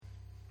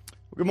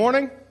Good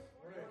morning.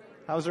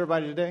 How's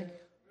everybody today?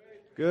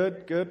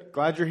 Good, good.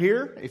 Glad you're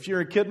here. If you're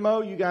in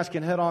Kidmo, you guys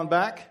can head on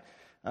back.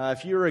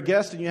 If you're a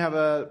guest and you have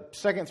a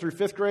 2nd through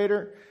 5th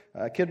grader,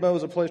 Kidmo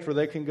is a place where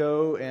they can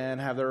go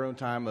and have their own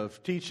time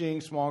of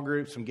teaching, small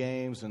groups, some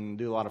games, and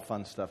do a lot of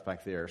fun stuff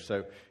back there.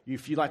 So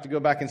if you'd like to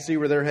go back and see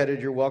where they're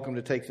headed, you're welcome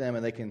to take them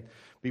and they can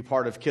be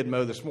part of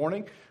Kidmo this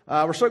morning.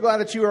 We're so glad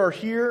that you are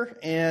here,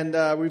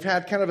 and we've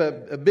had kind of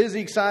a busy,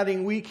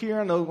 exciting week here.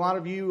 I know a lot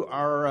of you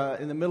are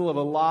in the middle of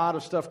a lot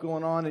of stuff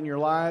going on in your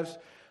lives.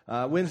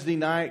 Wednesday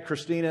night,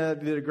 Christina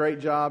did a great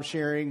job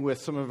sharing with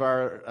some of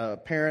our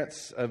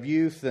parents of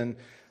youth and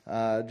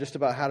just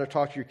about how to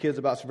talk to your kids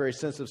about some very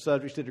sensitive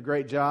subjects. Did a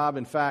great job.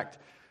 In fact,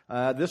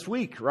 this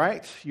week,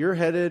 right, you're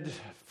headed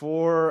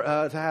for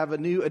to have a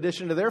new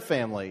addition to their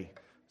family.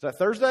 Is that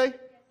Thursday?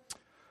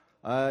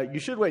 You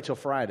should wait till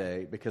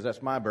Friday because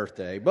that's my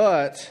birthday.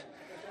 But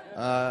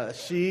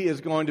she is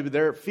going to be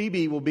there.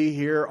 Phoebe will be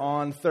here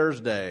on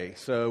Thursday.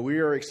 So we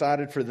are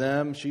excited for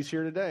them. She's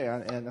here today,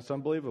 and it's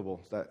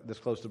unbelievable that this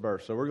close to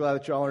birth. So we're glad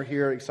that y'all are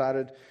here,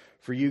 excited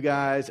for you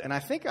guys. And I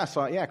think I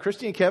saw,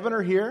 Christy and Kevin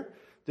are here.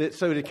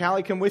 So did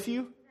Callie come with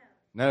you?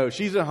 No,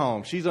 she's at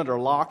home. She's under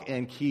lock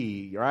and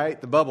key, right?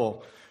 The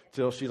bubble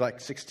till she's like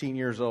 16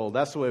 years old.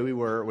 That's the way we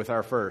were with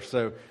our first.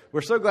 So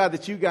we're so glad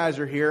that you guys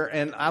are here.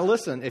 And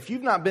listen, if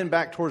you've not been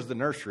back towards the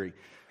nursery,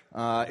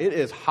 it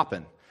is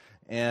hopping.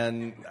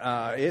 And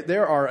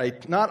there are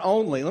not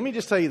only, let me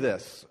just tell you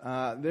this,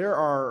 there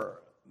are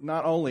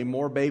not only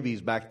more babies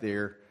back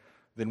there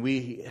than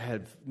we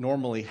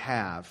normally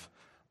have,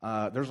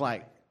 there's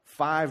like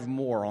 5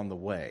 more on the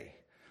way.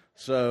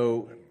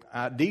 So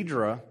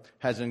Deidre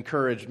has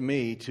encouraged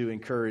me to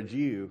encourage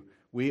you.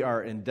 We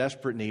are in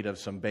desperate need of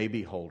some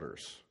baby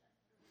holders.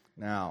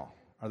 Now,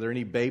 are there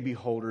any baby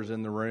holders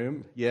in the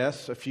room?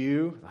 Yes, a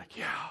few. Like,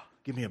 yeah,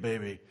 give me a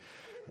baby.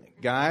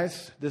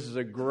 Guys, this is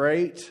a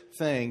great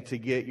thing to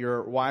get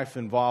your wife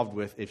involved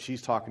with if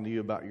she's talking to you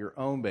about your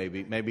own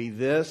baby. Maybe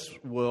this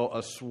will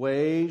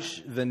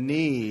assuage the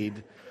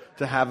need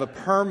to have a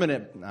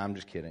permanent... No, I'm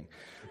just kidding.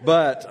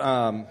 But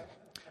our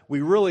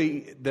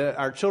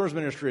children's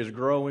ministry is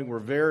growing. We're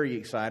very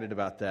excited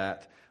about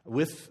that.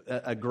 With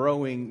a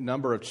growing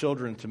number of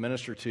children to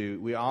minister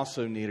to, we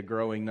also need a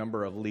growing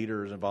number of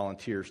leaders and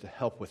volunteers to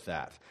help with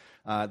that.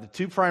 The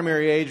 2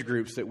 primary age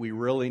groups that we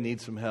really need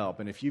some help.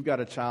 And if you've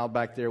got a child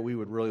back there, we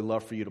would really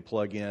love for you to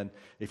plug in.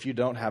 If you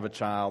don't have a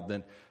child,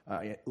 then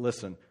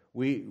listen,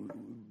 we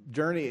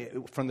journey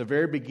from the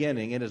very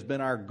beginning. It has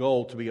been our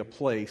goal to be a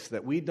place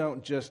that we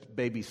don't just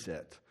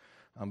babysit.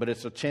 But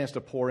it's a chance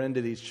to pour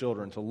into these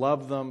children, to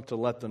love them, to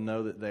let them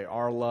know that they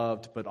are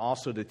loved, but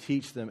also to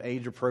teach them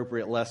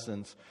age-appropriate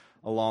lessons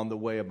along the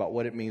way about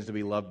what it means to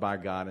be loved by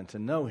God and to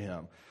know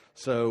Him.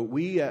 So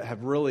we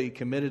have really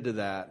committed to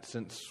that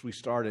since we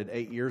started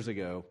 8 years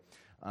ago.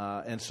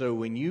 And so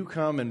when you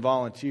come and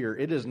volunteer,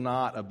 it is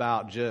not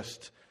about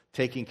just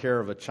taking care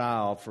of a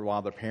child for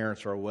while their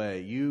parents are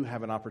away. You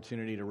have an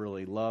opportunity to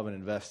really love and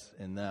invest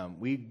in them.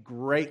 We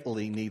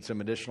greatly need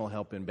some additional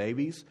help in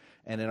babies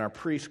and in our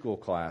preschool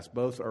class.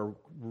 Both are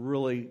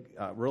really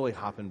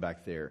hopping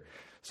back there.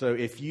 So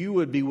if you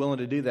would be willing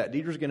to do that,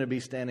 Deidre's going to be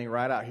standing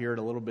right out here in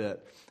a little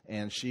bit,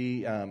 and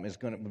she is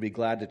going to be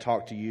glad to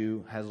talk to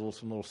you, has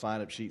some little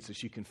sign-up sheets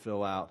that you can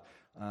fill out.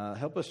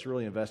 Help us to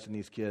really invest in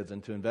these kids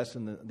and to invest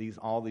in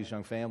all these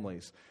young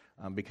families.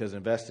 Because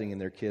investing in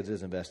their kids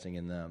is investing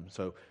in them.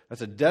 So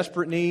that's a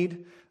desperate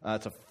need.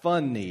 It's a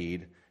fun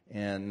need.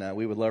 And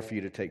we would love for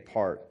you to take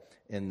part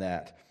in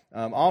that.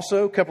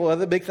 Also, a couple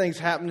other big things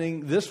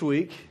happening this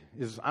week.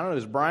 Is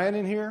Brian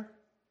in here?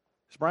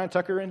 Is Brian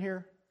Tucker in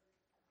here?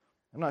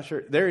 I'm not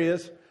sure. There he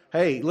is.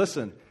 Hey,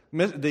 listen.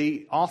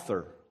 The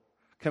author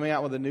coming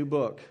out with a new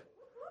book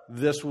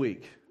this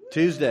week,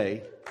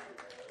 Tuesday.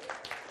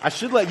 I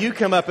should let you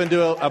come up and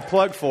do a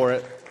plug for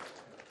it.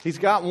 He's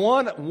got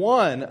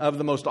one of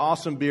the most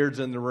awesome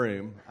beards in the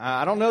room.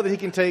 I don't know that he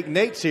can take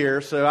Nate's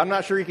here, so I'm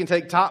not sure he can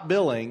take top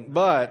billing.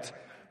 But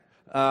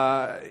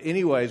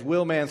anyways,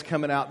 Will Mann's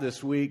coming out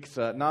this week. It's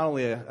not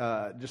only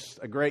just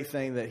a great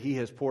thing that he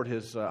has poured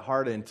his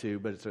heart into,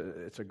 but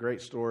it's a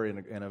great story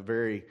and a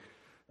very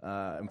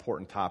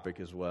important topic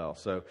as well.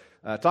 So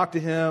talk to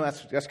him.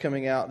 That's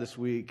coming out this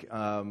week.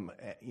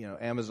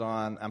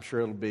 Amazon, I'm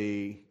sure it'll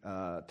be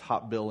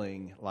top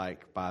billing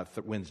like by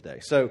Wednesday.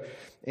 So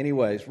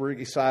anyways, we're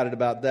excited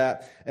about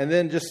that. And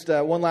then just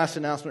one last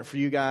announcement for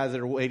you guys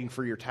that are waiting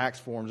for your tax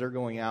forms. They're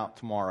going out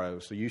tomorrow.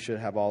 So you should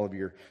have all of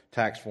your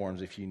tax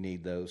forms if you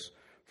need those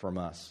from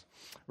us.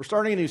 We're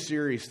starting a new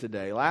series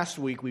today. Last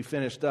week we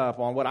finished up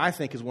on what I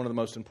think is one of the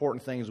most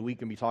important things we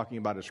can be talking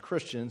about as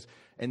Christians,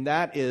 and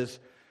that is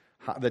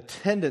the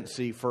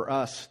tendency for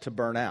us to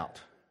burn out.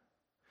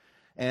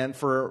 And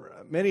for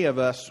many of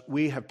us,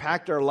 we have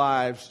packed our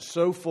lives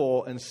so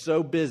full and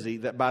so busy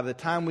that by the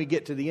time we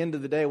get to the end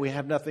of the day, we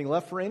have nothing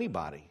left for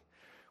anybody.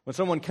 When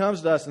someone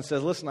comes to us and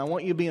says, listen, I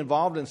want you to be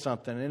involved in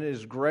something, and it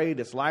is great,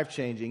 it's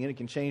life-changing, and it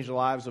can change the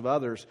lives of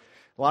others,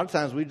 a lot of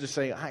times we just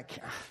say, I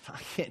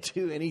can't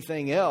do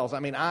anything else. I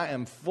mean, I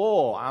am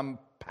full, I'm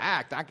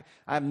packed, I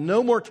have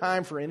no more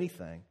time for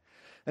anything.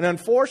 And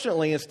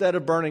unfortunately, instead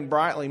of burning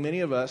brightly,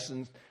 many of us,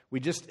 and we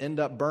just end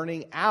up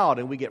burning out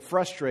and we get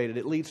frustrated.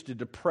 It leads to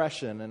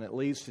depression and it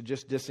leads to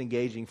just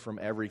disengaging from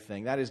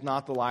everything. That is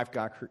not the life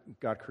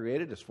God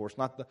created us for. It's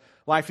not the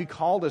life He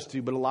called us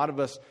to, but a lot of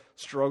us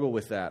struggle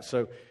with that.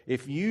 So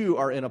if you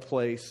are in a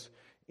place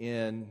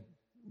in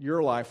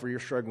your life where you're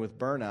struggling with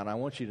burnout, I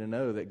want you to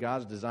know that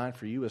God's design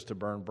for you is to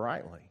burn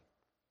brightly.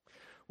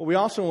 What we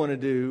also want to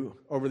do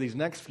over these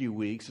next few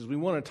weeks is we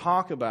want to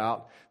talk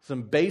about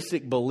some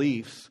basic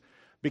beliefs,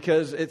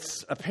 because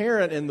it's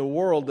apparent in the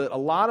world that a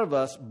lot of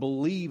us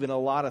believe in a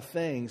lot of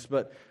things,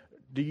 but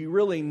do you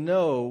really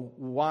know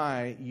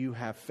why you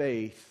have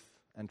faith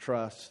and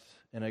trust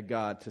in a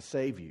God to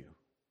save you?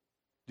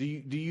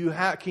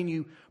 Can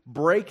you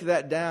break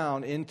that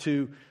down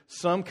into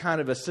some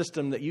kind of a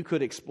system that you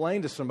could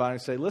explain to somebody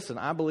and say, listen,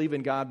 I believe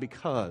in God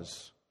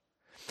because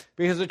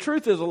the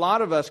truth is a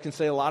lot of us can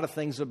say a lot of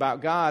things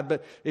about God,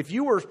 but if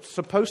you were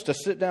supposed to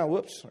sit down,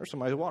 whoops, there's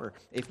somebody's water.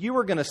 If you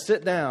were going to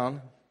sit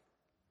down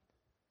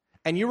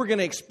and you were going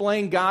to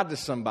explain God to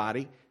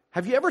somebody,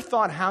 have you ever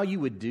thought how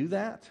you would do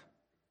that?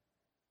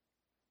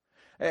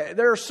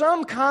 There are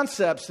some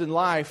concepts in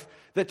life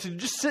that to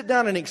just sit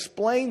down and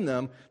explain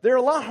them, they're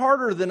a lot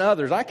harder than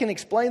others. I can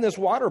explain this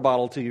water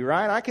bottle to you,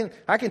 right?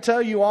 I can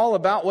tell you all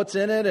about what's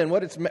in it and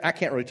what it's. I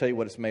can't really tell you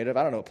what it's made of.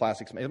 I don't know what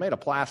plastic's made. It's made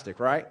of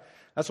plastic, right?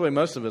 That's the way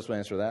most of us would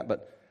answer that.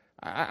 But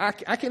I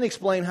can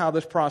explain how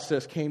this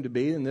process came to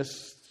be and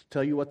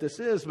tell you what this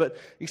is. But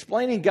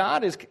explaining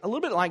God is a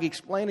little bit like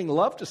explaining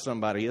love to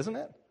somebody, isn't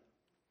it?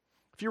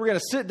 If you were going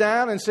to sit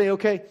down and say,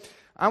 okay,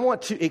 I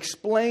want to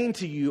explain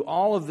to you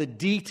all of the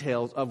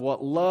details of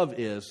what love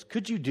is,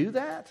 could you do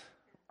that?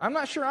 I'm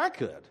not sure I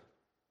could.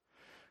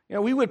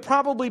 We would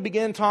probably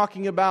begin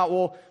talking about,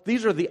 well,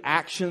 these are the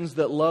actions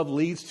that love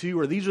leads to,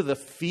 or these are the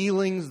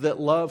feelings that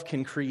love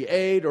can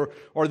create,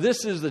 or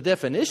this is the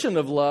definition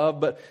of love.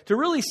 But to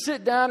really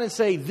sit down and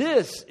say,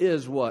 this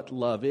is what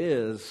love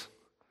is,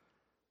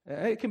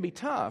 it can be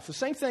tough. The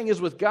same thing is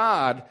with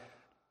God,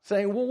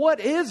 saying, well, what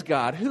is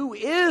God? Who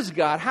is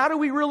God? How do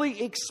we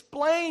really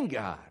explain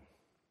God?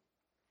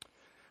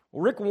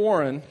 Well, Rick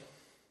Warren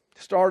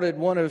started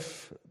one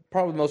of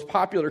probably the most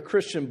popular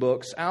Christian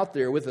books out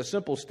there with a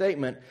simple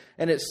statement,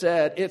 and it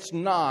said, it's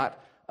not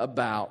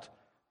about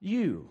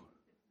you.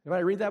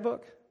 Anybody read that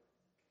book?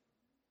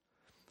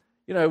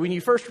 When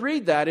you first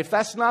read that, if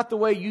that's not the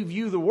way you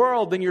view the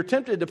world, then you're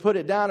tempted to put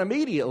it down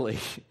immediately.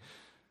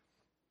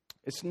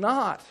 It's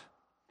not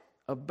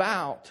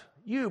about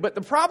you. But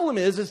the problem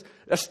is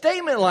a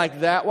statement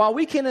like that, while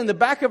we can, in the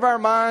back of our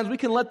minds, we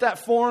can let that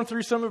form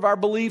through some of our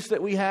beliefs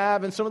that we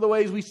have and some of the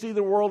ways we see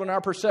the world and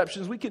our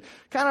perceptions, we can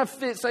kind of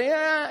say,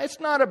 it's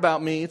not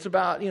about me, it's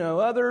about,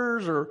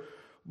 others,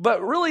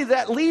 but really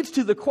that leads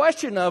to the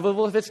question of,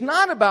 well, if it's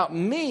not about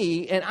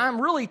me and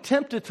I'm really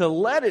tempted to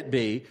let it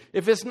be,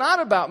 if it's not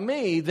about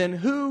me, then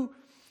who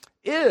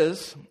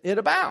is it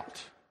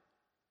about?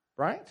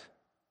 Right?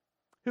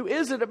 Who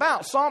is it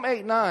about? Psalm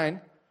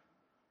 8:9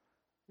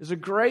 is a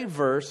great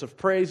verse of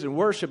praise and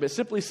worship. It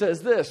simply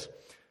says this,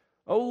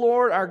 O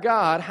Lord our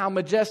God, how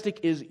majestic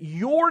is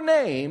your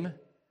name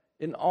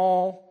in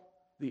all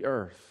the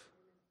earth.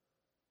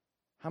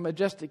 How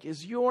majestic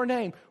is your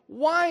name.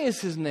 Why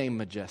is His name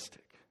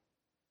majestic?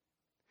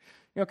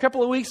 A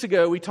couple of weeks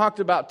ago, we talked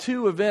about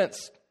two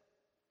events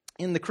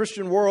in the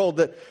Christian world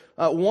that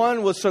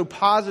one was so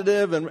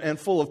positive and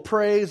full of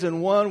praise,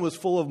 and one was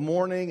full of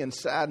mourning and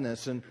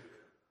sadness. And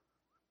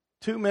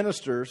two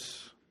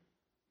ministers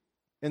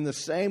in the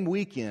same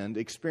weekend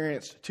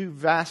experienced two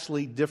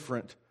vastly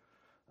different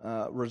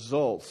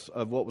results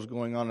of what was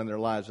going on in their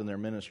lives and their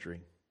ministry.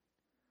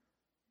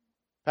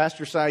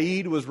 Pastor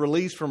Saeed was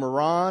released from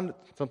Iran,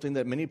 something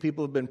that many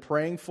people have been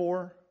praying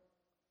for.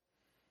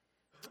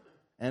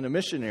 And a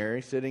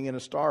missionary sitting in a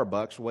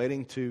Starbucks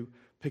waiting to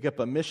pick up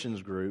a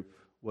missions group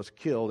was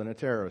killed in a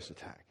terrorist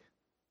attack.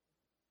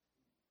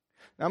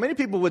 Now, many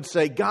people would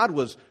say God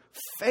was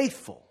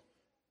faithful.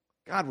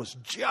 God was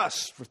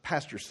just with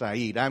Pastor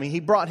Saeed. He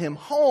brought him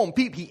home.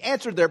 He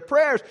answered their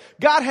prayers.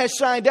 God has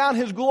shined down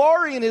His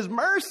glory and His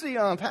mercy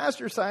on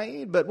Pastor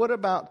Saeed. But what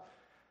about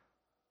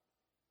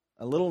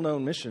a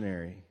little-known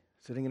missionary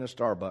sitting in a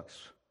Starbucks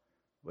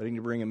waiting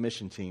to bring a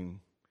mission team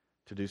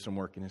to do some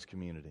work in his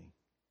community?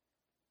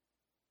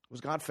 Was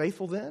God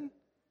faithful then?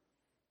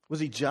 Was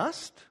He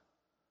just?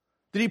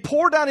 Did He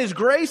pour down His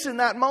grace in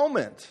that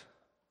moment?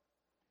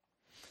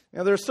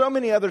 There are so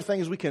many other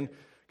things we can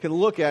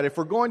look at. If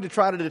we're going to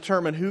try to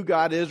determine who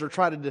God is or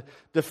try to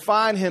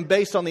define Him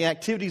based on the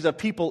activities of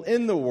people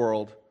in the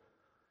world,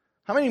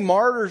 how many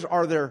martyrs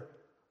are there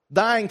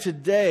dying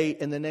today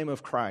in the name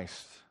of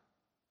Christ?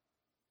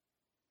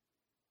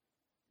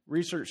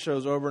 Research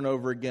shows over and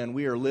over again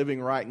we are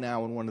living right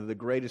now in one of the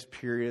greatest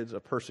periods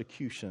of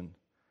persecution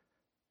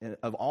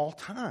of all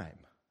time.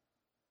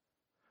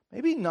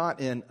 Maybe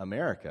not in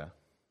America,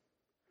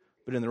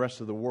 but in the rest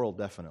of the world,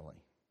 definitely.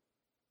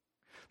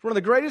 One of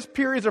the greatest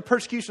periods of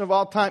persecution of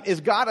all time.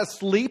 Is God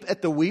asleep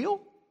at the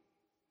wheel?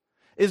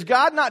 Is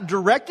God not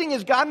directing?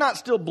 Is God not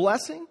still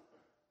blessing?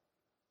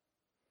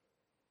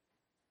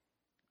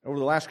 Over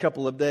the last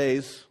couple of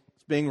days,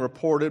 it's being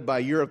reported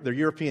by the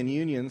European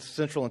Union's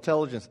Central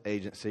Intelligence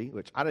Agency,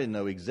 which I didn't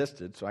know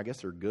existed, so I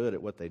guess they're good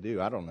at what they do.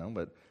 I don't know,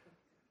 but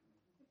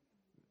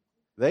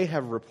they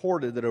have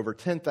reported that over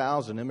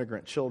 10,000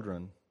 immigrant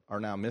children are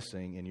now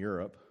missing in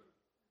Europe,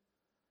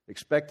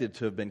 expected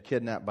to have been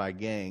kidnapped by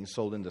gangs,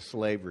 sold into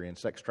slavery and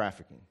sex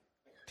trafficking.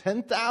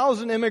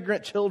 10,000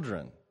 immigrant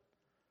children.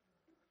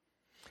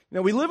 You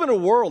know, we live in a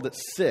world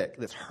that's sick,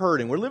 that's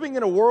hurting. We're living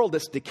in a world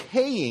that's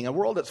decaying, a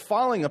world that's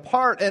falling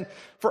apart. And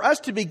for us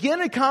to begin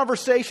a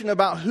conversation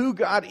about who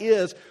God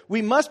is,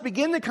 we must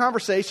begin the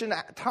conversation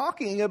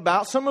talking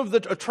about some of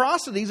the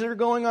atrocities that are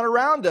going on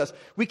around us.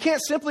 We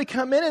can't simply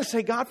come in and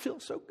say, God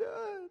feels so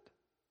good,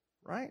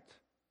 right?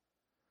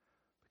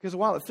 Because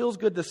while it feels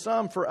good to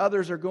some, for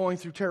others are going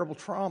through terrible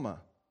trauma.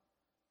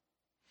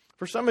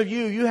 For some of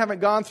you, you haven't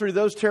gone through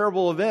those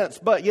terrible events,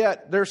 but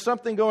yet there's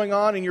something going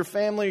on in your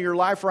family or your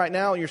life right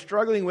now and you're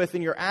struggling with,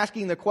 and you're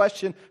asking the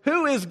question,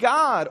 who is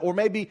God? Or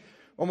maybe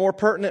a more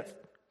pertinent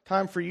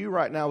time for you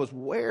right now is,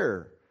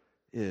 where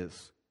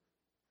is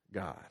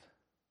God?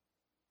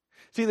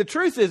 See, the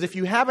truth is, if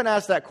you haven't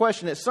asked that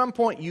question, at some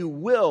point you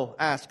will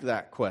ask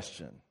that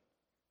question.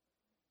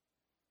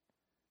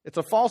 It's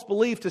a false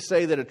belief to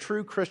say that a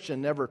true Christian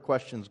never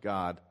questions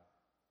God.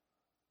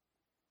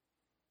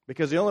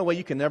 Because the only way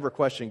you can never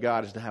question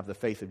God is to have the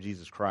faith of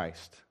Jesus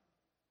Christ.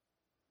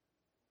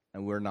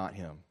 And we're not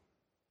Him.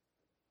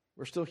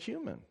 We're still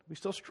human. We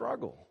still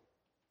struggle.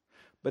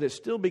 But it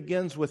still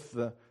begins with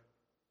the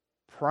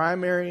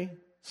primary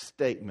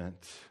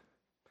statement.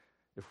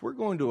 If we're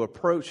going to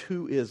approach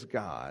who is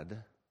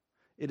God,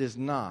 it is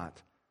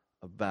not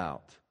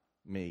about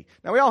me.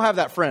 Now, we all have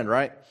that friend,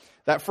 right?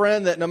 That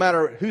friend that no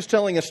matter who's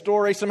telling a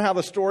story, somehow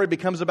the story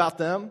becomes about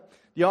them.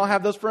 Do you all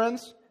have those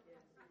friends?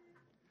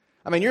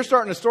 I mean, you're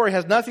starting a story,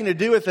 has nothing to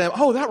do with them.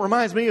 Oh, that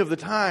reminds me of the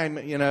time,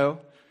 you know.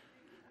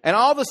 And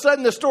all of a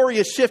sudden the story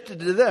is shifted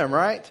to them,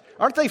 right?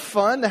 Aren't they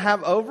fun to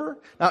have over?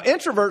 Now,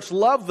 introverts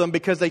love them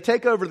because they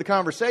take over the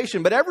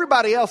conversation, but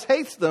everybody else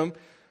hates them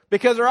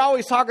because they're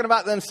always talking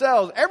about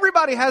themselves.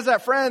 Everybody has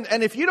that friend,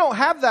 and if you don't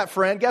have that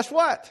friend, guess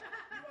what?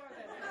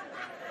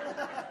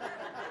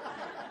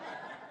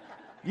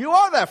 You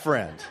are that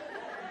friend.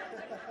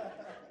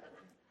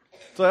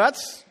 So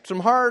that's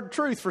some hard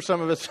truth for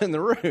some of us in the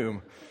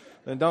room.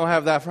 And don't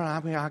have that friend. I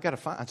mean, I got to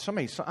find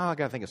somebody. I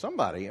got to think of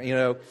somebody, you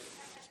know.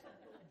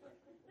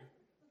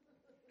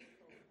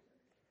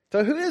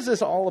 So who is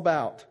this all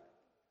about?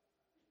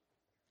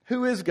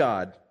 Who is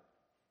God?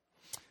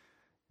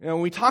 You know,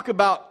 when we talk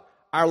about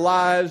our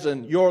lives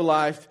and your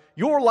life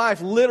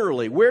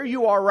literally, where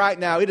you are right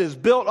now, it is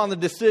built on the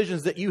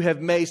decisions that you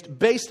have made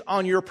based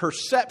on your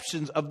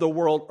perceptions of the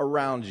world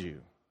around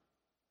you.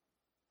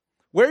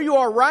 Where you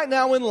are right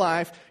now in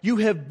life, you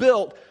have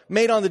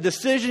made on the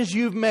decisions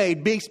you've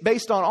made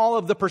based on all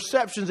of the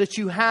perceptions that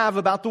you have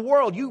about the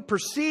world. You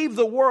perceive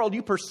the world,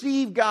 you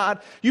perceive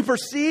God, you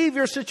perceive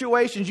your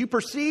situations, you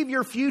perceive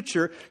your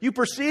future, you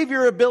perceive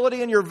your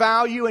ability and your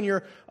value and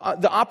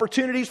the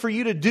opportunities for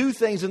you to do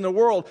things in the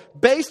world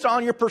based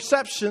on your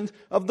perceptions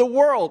of the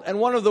world. And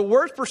one of the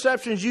worst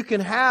perceptions you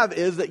can have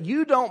is that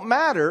you don't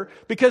matter,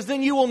 because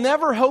then you will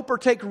never hope or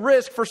take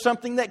risk for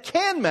something that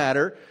can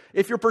matter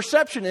if your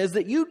perception is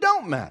that you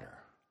don't matter.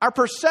 Our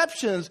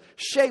perceptions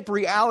shape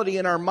reality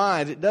in our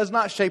minds. It does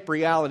not shape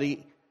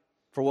reality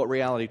for what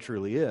reality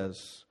truly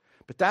is.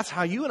 But that's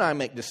how you and I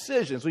make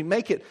decisions. We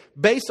make it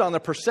based on the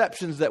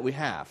perceptions that we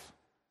have.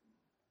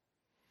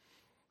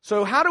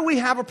 So how do we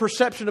have a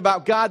perception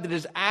about God that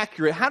is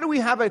accurate? How do we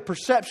have a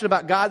perception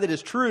about God that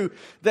is true?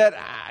 That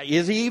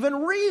is He even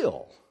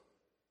real?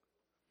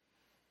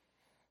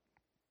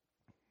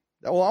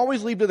 That will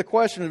always lead to the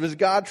question of, does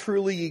God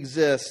truly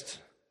exist?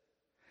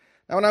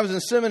 Now, when I was in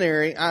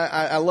seminary,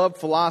 I loved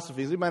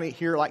philosophy. Does anybody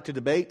here like to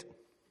debate?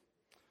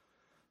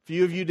 A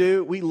few of you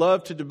do. We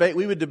love to debate.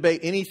 We would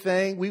debate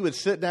anything. We would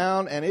sit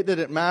down, and it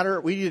didn't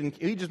matter. We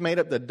just made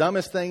up the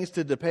dumbest things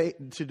to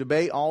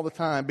debate all the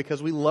time,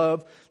 because we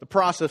love the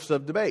process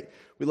of debate.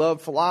 We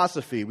love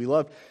philosophy. We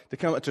love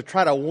to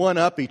try to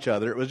one-up each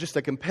other. It was just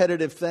a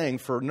competitive thing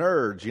for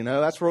nerds, you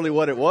know. That's really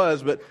what it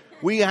was. But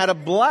we had a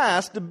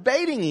blast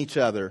debating each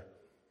other.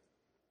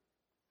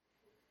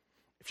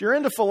 If you're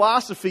into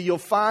philosophy, you'll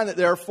find that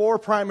there are 4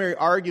 primary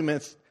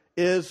arguments.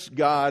 Is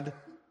God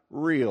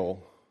real?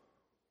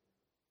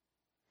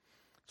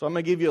 So I'm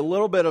going to give you a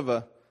little bit of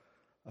a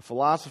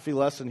philosophy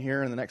lesson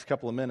here in the next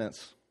couple of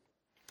minutes.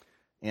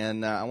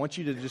 And I want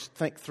you to just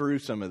think through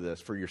some of this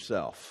for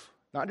yourself.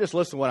 Not just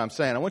listen to what I'm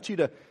saying. I want you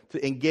to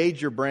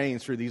engage your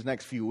brains through these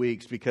next few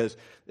weeks, because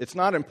it's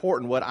not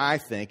important what I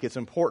think. It's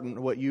important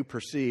what you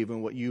perceive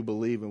and what you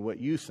believe and what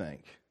you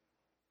think.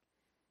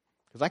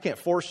 Because I can't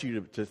force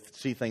you to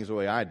see things the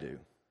way I do.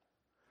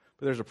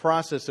 But there's a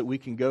process that we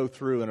can go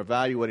through in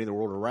evaluating the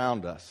world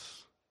around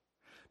us.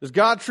 Does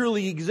God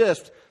truly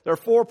exist? There are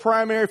 4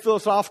 primary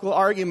philosophical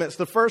arguments.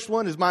 The first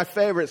one is my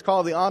favorite. It's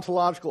called the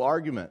ontological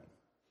argument.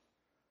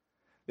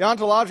 The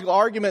ontological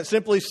argument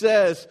simply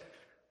says,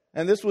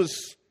 and this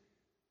was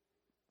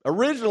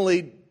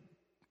originally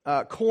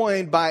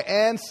coined by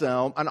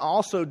Anselm and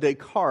also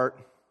Descartes.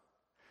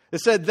 It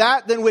said,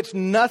 that than which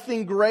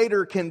nothing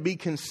greater can be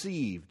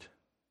conceived.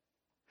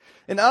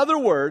 In other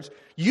words,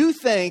 you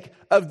think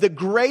of the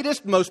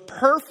greatest, most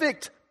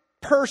perfect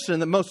person,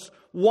 the most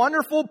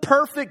wonderful,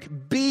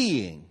 perfect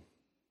being.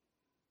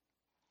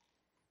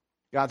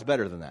 God's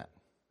better than that.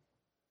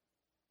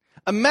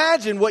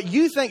 Imagine what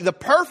you think the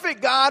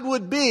perfect God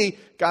would be.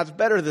 God's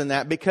better than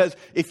that, because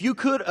if you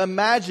could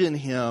imagine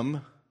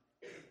Him,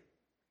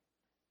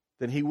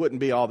 then He wouldn't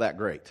be all that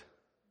great.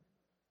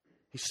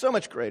 He's so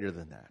much greater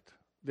than that.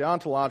 The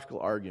ontological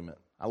argument.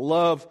 I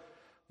love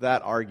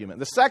that argument.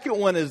 The second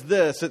one is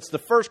this. It's the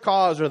first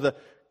cause, or the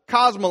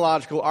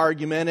cosmological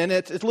argument, and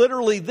it's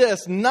literally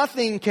this: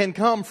 nothing can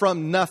come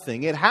from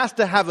nothing. It has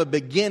to have a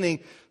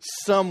beginning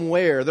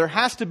somewhere. There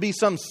has to be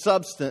some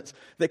substance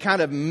that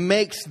kind of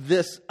makes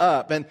this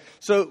up. And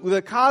so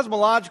the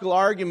cosmological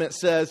argument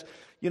says,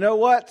 you know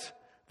what?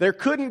 There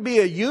couldn't be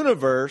a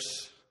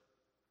universe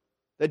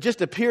that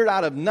just appeared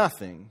out of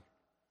nothing.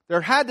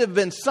 There had to have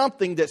been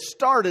something that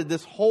started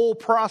this whole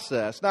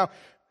process. Now,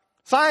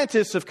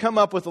 scientists have come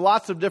up with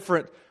lots of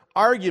different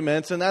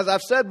arguments, and as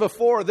I've said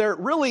before, there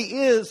really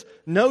is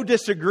no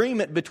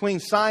disagreement between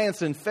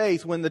science and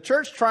faith. When the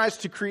church tries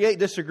to create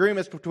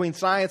disagreements between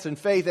science and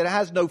faith, it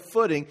has no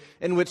footing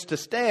in which to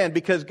stand,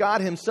 because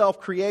God Himself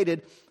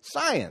created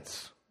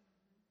science.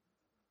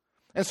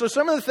 And so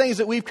some of the things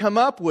that we've come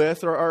up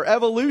with are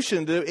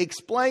evolution to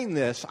explain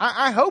this.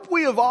 I hope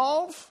we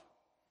evolve,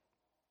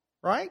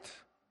 right?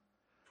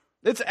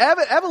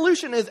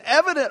 Evolution is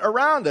evident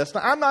around us. Now,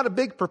 I'm not a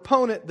big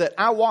proponent that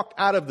I walked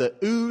out of the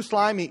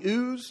slimy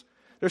ooze.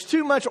 There's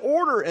too much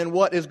order in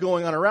what is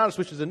going on around us,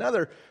 which is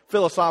another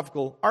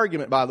philosophical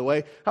argument, by the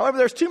way. However,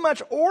 there's too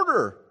much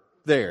order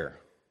there.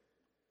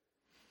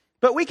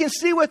 But we can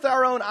see with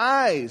our own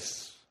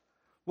eyes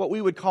what we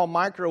would call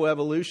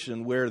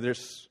microevolution, where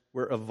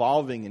we're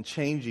evolving and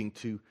changing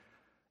to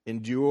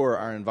endure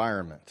our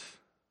environment.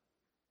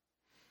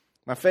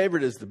 My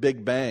favorite is the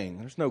Big Bang.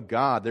 There's no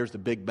God, there's the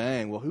Big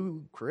Bang. Well,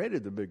 who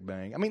created the Big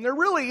Bang? I mean, there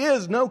really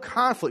is no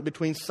conflict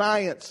between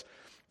science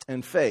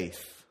and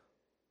faith.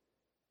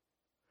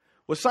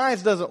 What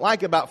science doesn't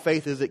like about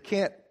faith is it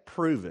can't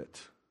prove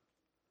it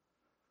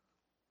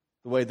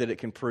the way that it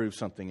can prove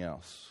something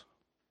else.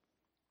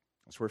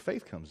 That's where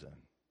faith comes in.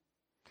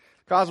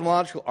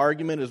 Cosmological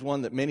argument is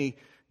one that many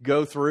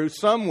go through.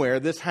 Somewhere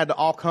this had to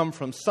all come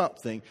from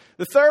something.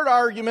 The third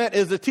argument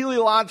is the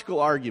teleological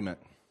argument.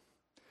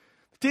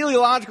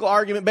 Teleological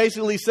argument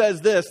basically says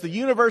this: the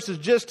universe is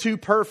just too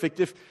perfect.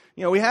 If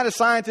we had a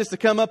scientist to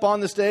come up on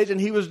the stage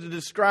and he was to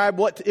describe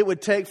what it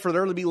would take for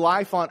there to be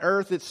life on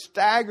earth, it's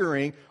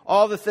staggering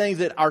all the things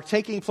that are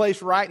taking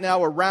place right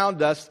now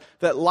around us,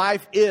 that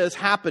life is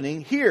happening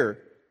here.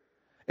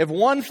 If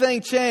one thing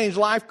changed,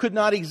 life could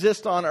not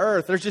exist on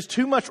earth. There's just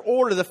too much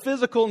order. The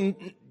physical,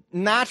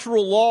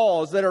 natural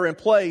laws that are in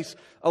place,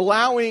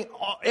 allowing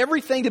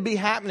everything to be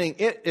happening,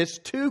 it is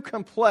too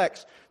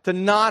complex to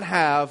not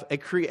have a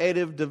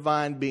creative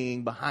divine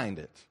being behind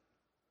it.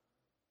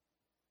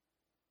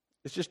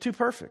 It's just too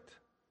perfect.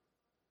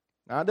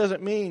 Now, it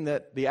doesn't mean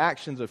that the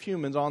actions of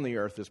humans on the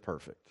earth is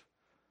perfect.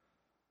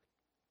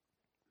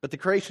 But the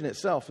creation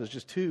itself is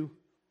just too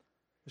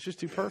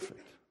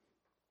perfect.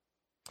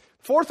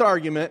 Fourth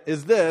argument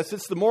is this.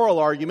 It's the moral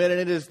argument, and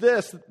it is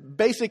this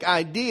basic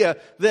idea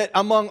that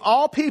among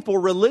all people,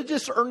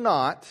 religious or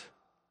not,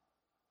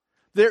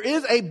 there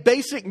is a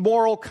basic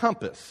moral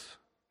compass.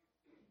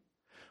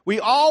 We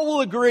all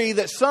will agree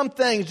that some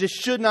things just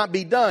should not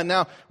be done.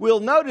 Now, we'll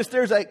notice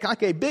there's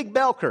like a big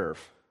bell curve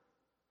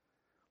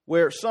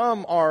where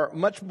some are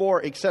much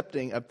more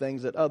accepting of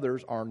things that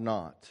others are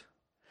not.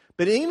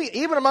 But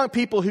even among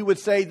people who would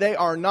say they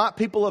are not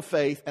people of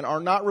faith and are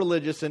not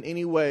religious in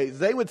any ways,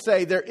 they would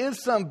say there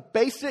is some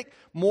basic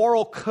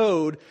moral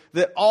code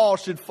that all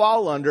should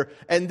fall under,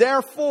 and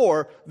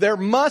therefore there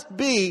must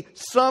be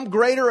some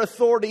greater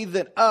authority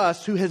than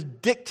us who has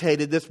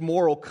dictated this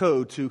moral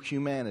code to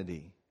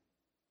humanity.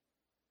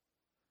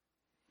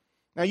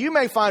 Now, you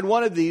may find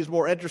one of these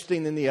more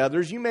interesting than the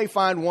others. You may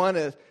find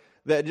one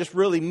that just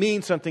really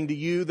means something to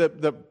you.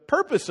 The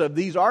purpose of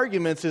these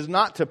arguments is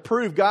not to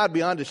prove God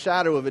beyond a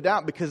shadow of a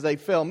doubt, because they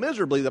fail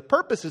miserably. The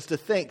purpose is to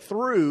think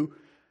through,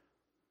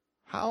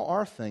 how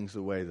are things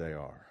the way they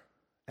are?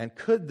 And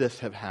could this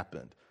have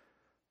happened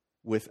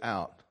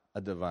without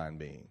a divine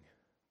being?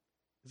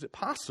 Is it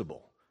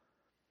possible?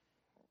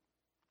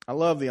 I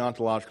love the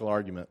ontological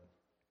argument.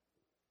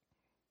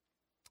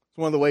 It's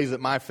one of the ways that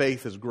my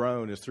faith has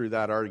grown is through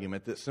that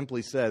argument that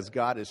simply says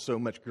God is so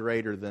much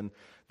greater than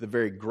the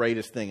very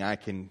greatest thing I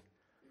can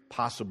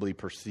possibly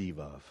perceive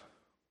of.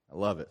 I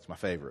love it. It's my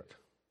favorite.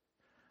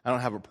 I don't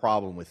have a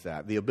problem with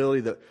that. The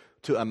ability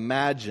to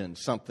imagine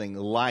something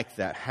like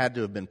that had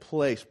to have been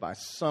placed by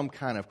some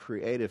kind of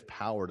creative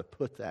power to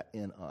put that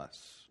in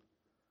us.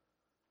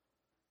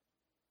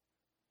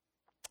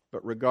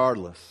 But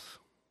regardless,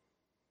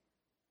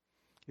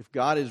 if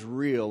God is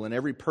real and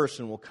every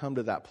person will come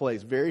to that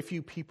place, very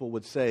few people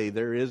would say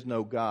there is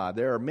no God.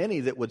 There are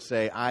many that would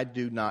say, I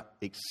do not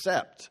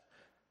accept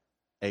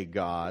a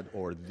God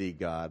or the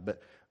God.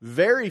 But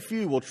very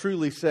few will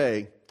truly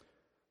say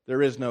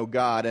there is no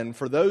God. And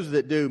for those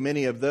that do,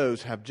 many of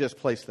those have just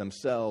placed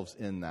themselves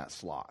in that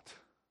slot.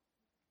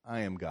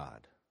 I am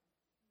God.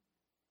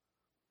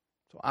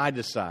 So I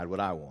decide what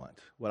I want,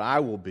 what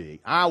I will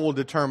be. I will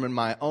determine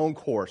my own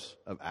course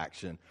of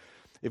action.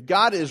 If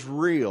God is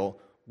real,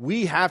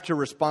 we have to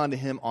respond to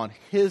Him on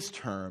His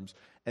terms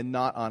and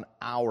not on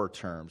our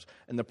terms.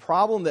 And the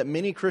problem that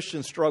many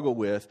Christians struggle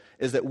with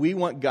is that we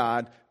want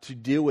God to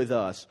deal with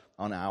us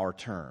on our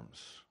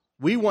terms.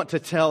 We want to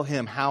tell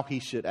Him how He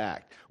should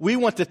act. We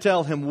want to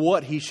tell Him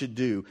what He should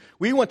do.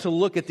 We want to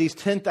look at these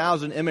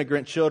 10,000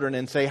 immigrant children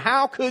and say,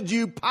 how could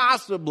you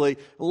possibly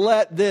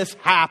let this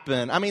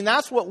happen? I mean,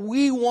 that's what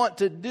we want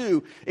to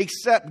do,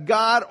 accept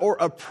God or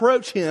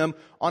approach Him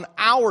on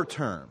our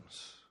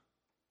terms.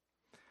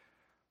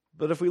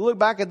 But if we look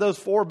back at those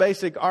four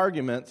basic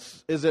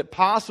arguments, is it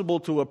possible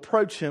to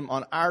approach Him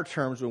on our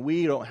terms when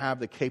we don't have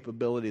the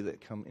capability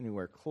that come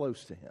anywhere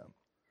close to Him?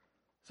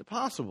 Is it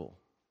possible?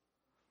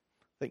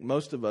 I think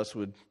most of us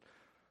would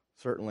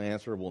certainly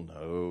answer, well,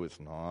 no, it's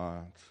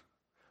not.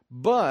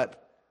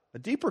 But a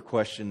deeper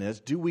question is,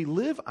 do we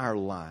live our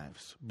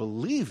lives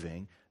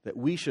believing that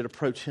we should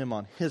approach Him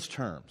on His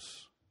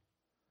terms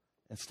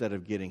instead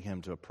of getting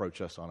Him to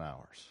approach us on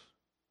ours?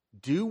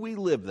 Do we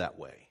live that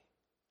way?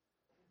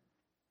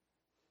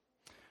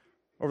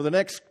 Over the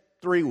next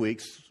 3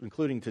 weeks,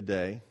 including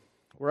today,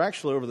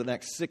 over the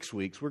next 6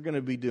 weeks, we're going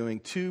to be doing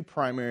two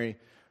primary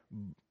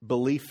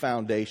belief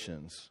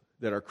foundations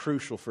that are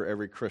crucial for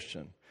every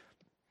Christian.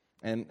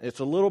 And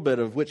it's a little bit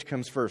of which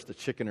comes first, the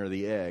chicken or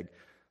the egg.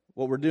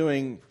 What we're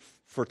doing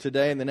for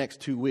today and the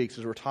next 2 weeks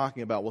is we're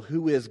talking about, well,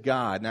 who is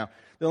God? Now,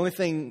 the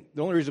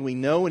only reason we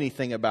know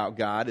anything about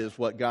God is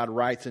what God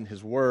writes in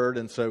His Word.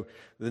 And so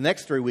the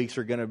next 3 weeks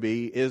are going to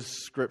be, is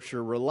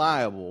Scripture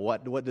reliable?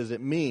 What does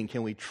it mean?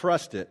 Can we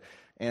trust it?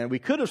 And we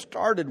could have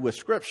started with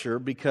Scripture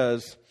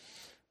because,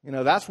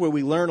 that's where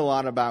we learn a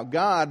lot about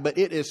God, but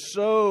it is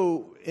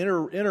so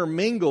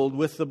intermingled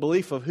with the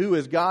belief of who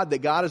is God,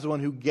 that God is the one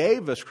who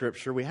gave us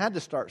Scripture. We had to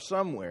start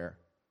somewhere.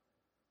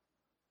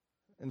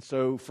 And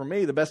so for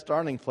me, the best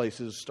starting place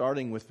is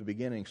starting with the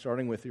beginning,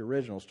 starting with the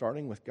original,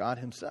 starting with God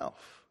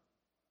Himself.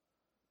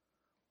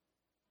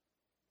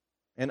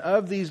 And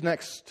of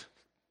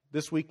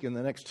this week and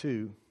the next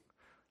two,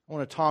 I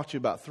want to talk to you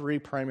about three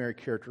primary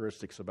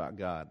characteristics about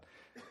God.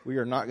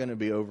 We're not going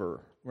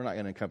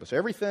to encompass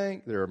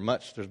everything. There's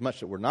much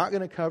that we're not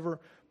going to cover,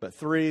 but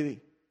three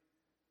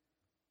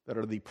that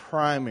are the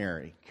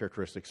primary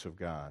characteristics of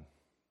God.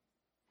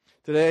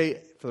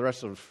 Today, for the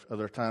rest of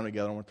our time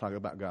together, I want to talk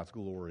about God's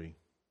glory.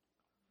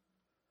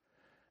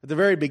 At the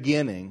very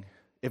beginning,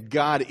 if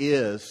God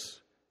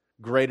is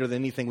greater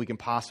than anything we can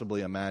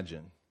possibly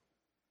imagine,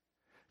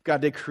 if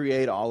God did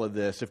create all of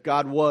this, if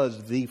God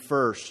was the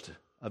first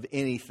of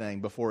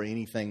anything before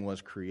anything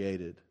was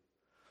created,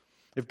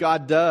 if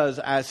God does,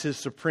 as His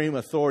supreme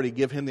authority,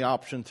 give Him the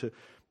option to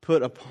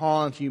put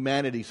upon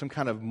humanity some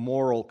kind of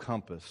moral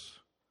compass,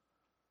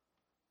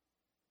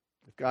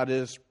 if God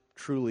is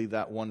truly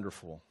that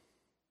wonderful,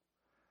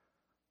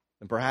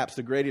 then perhaps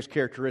the greatest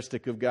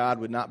characteristic of God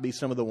would not be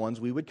some of the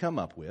ones we would come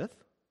up with.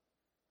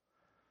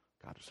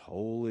 God is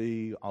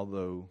holy,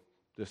 although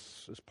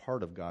this is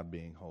part of God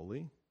being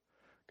holy.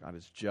 God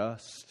is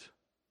just.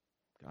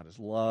 God is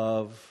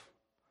love.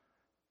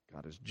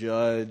 God is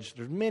judge.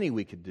 There's many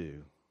we could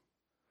do.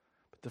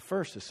 The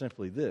first is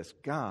simply this: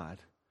 God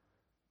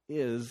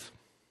is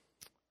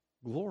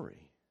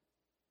glory.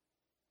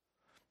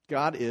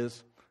 God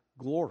is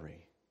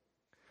glory.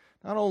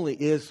 Not only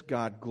is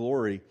God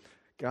glory,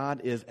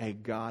 God is a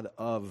God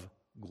of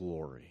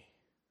glory.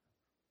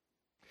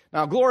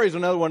 Now, glory is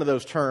another one of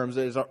those terms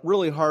that is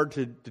really hard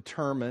to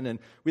determine, and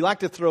we like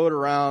to throw it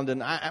around.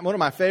 And one of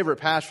my favorite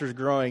pastors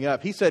growing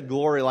up, he said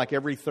glory like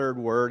every third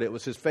word. It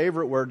was his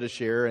favorite word to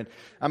share. And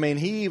I mean,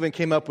 he even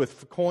came up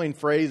with coined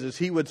phrases.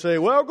 He would say,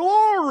 well,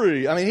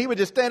 glory. I mean, he would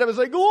just stand up and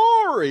say,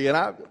 glory. And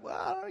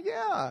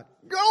yeah,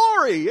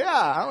 glory. Yeah,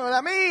 I don't know what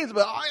that means,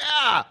 but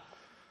yeah.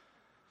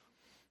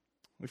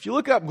 If you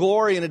look up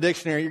glory in a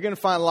dictionary, you're going to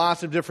find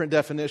lots of different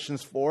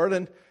definitions for it.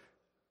 And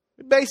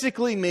it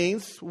basically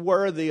means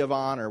worthy of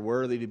honor,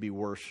 worthy to be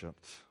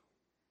worshipped.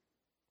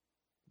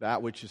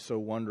 That which is so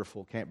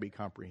wonderful can't be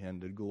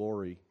comprehended.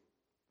 Glory.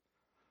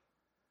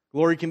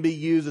 Glory can be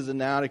used as a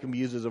noun. It can be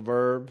used as a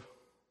verb.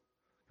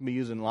 It can be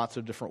used in lots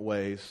of different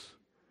ways.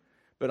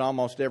 But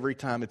almost every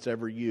time it's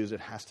ever used,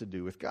 it has to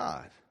do with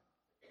God.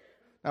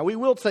 Now, we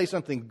will say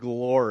something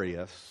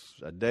glorious.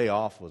 A day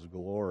off was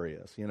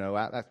glorious.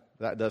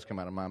 That does come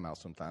out of my mouth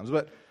sometimes.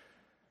 But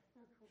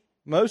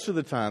most of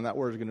the time, that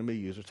word is going to be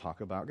used to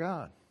talk about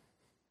God.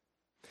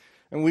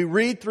 And we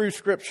read through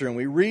Scripture, and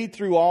we read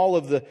through all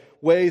of the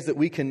ways that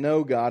we can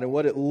know God and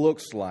what it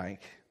looks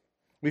like.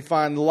 We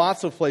find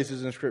lots of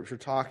places in Scripture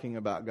talking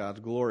about God's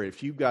glory.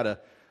 If you've got a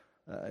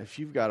if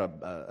you've got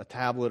a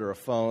tablet or a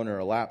phone or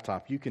a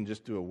laptop, you can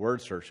just do a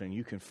word search and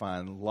you can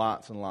find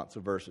lots and lots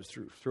of verses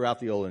throughout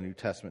the Old and New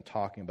Testament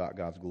talking about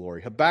God's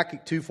glory.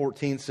 Habakkuk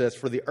 2:14 says,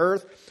 "For the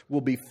earth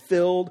will be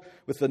filled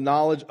with the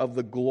knowledge of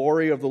the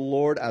glory of the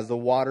Lord as the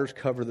waters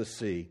cover the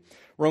sea."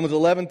 Romans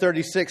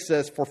 11:36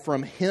 says, "For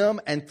from him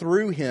and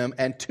through him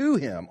and to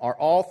him are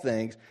all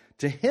things.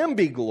 To him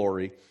be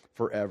glory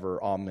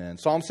forever. Amen."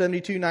 Psalm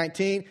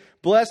 72:19,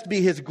 "Blessed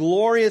be his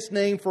glorious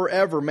name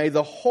forever. May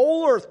the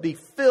whole earth be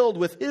filled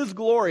with his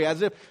glory,"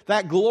 as if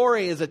that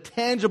glory is a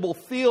tangible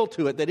feel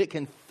to it, that it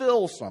can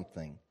fill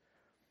something.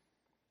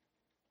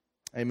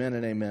 Amen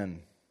and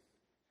amen.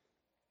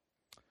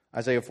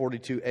 Isaiah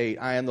 42:8,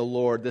 "I am the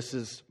Lord, this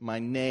is my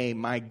name.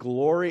 My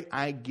glory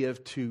I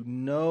give to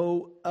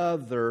no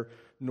other,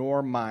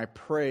 nor my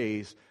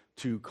praise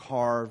to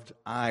carved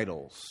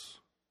idols."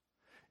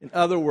 In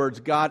other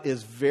words, God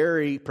is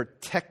very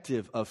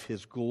protective of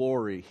his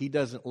glory. He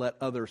doesn't let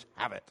others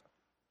have it.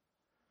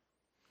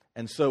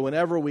 And so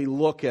whenever we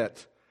look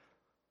at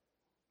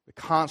the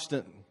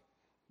constant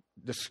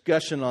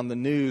discussion on the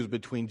news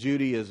between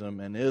Judaism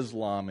and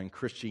Islam and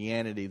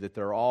Christianity, that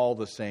they're all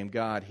the same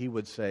God, he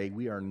would say,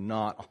 we are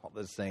not all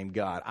the same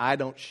God. I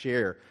don't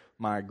share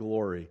my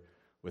glory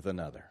with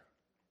another.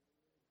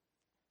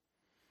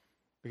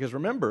 Because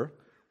remember,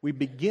 we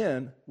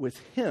begin with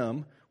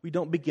him, we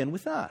don't begin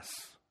with us.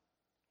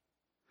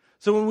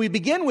 So when we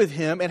begin with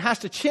him, it has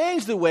to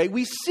change the way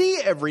we see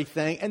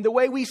everything and the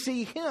way we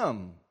see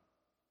him.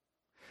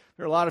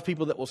 There are a lot of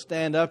people that will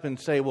stand up and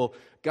say, well,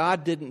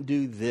 God didn't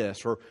do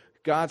this, or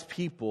God's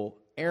people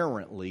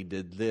errantly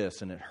did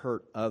this and it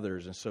hurt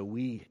others, and so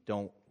we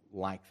don't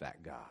like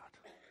that God.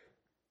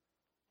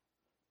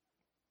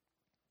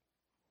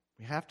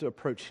 We have to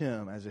approach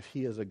him as if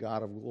he is a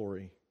God of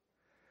glory.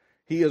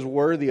 He is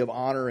worthy of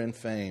honor and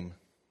fame.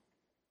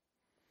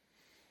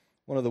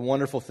 One of the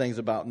wonderful things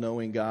about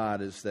knowing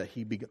God is that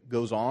he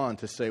goes on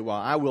to say, well,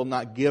 I will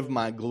not give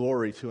my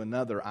glory to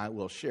another. I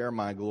will share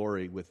my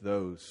glory with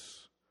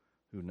those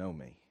who know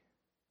me.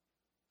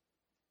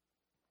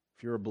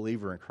 If you're a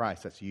believer in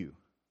Christ, that's you.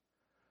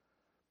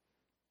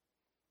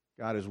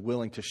 God is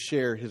willing to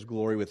share his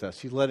glory with us.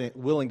 He's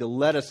willing to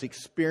let us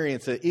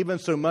experience it, even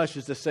so much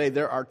as to say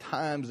there are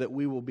times that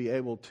we will be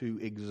able to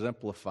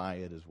exemplify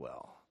it as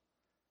well.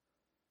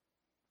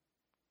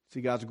 See,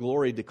 God's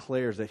glory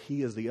declares that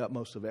he is the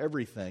utmost of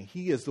everything.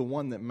 He is the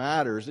one that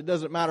matters. It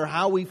doesn't matter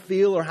how we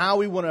feel or how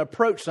we want to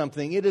approach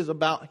something. It is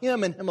about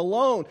him and him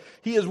alone.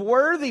 He is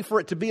worthy for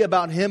it to be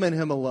about him and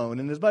him alone.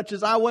 And as much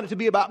as I want it to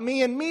be about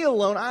me and me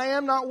alone, I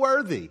am not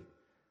worthy.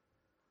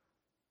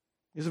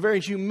 It's a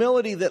very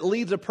humility that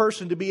leads a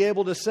person to be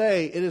able to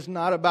say, it is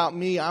not about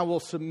me. I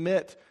will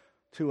submit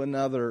to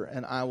another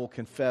and I will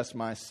confess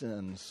my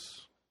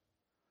sins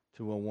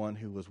to a one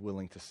who was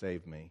willing to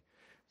save me.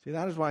 See,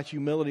 that is why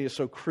humility is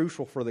so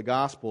crucial for the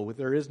gospel. If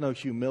there is no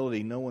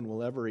humility, no one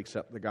will ever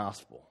accept the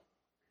gospel.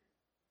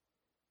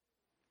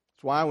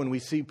 That's why when we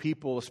see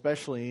people,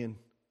 especially in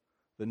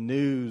the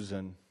news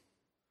and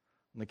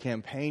on the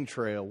campaign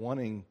trail,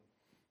 wanting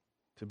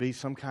to be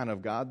some kind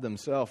of God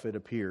themselves, it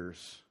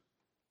appears,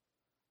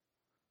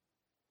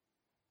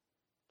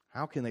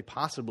 how can they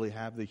possibly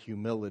have the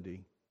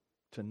humility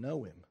to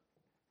know him?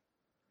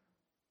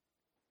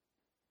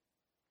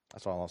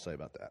 That's all I'll say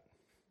about that.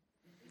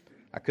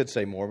 I could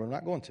say more, but I'm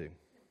not going to.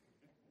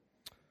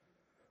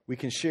 We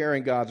can share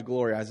in God's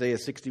glory. Isaiah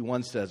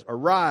 61 says,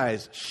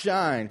 "Arise,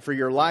 shine, for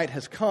your light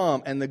has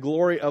come, and the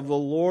glory of the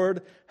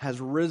Lord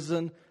has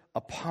risen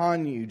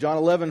upon you." John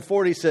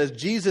 11:40 says,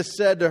 Jesus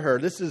said to her,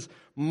 this is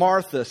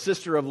Martha,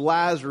 sister of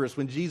Lazarus,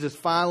 when Jesus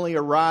finally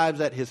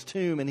arrives at his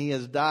tomb and he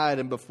has died,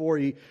 and before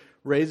he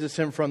raises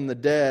him from the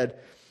dead,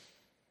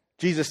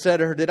 Jesus said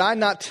to her, "Did I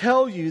not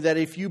tell you that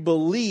if you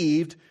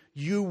believed,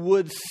 you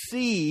would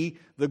see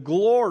the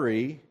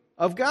glory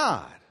of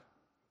God?"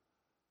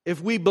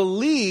 If we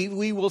believe,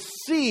 we will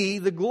see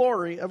the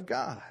glory of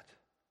God.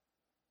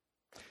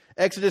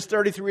 Exodus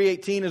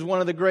 33:18 is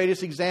one of the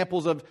greatest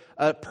examples of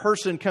a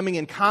person coming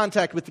in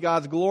contact with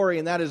God's glory,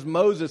 and that is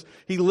Moses.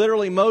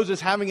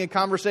 Moses having a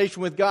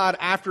conversation with God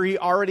after he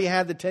already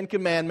had the 10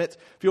 Commandments.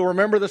 If you'll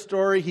remember the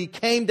story, he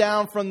came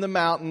down from the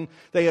mountain.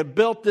 They had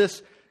built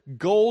this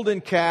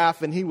golden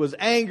calf, and he was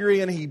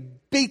angry, and he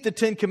beat the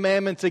 10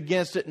 Commandments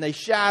against it, and they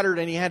shattered,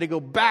 and he had to go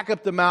back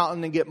up the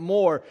mountain and get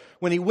more.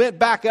 When he went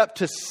back up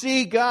to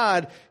see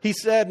God, he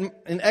said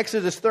in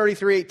Exodus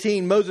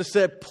 33:18, Moses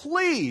said,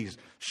 "Please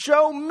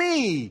show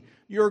me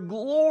your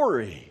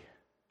glory."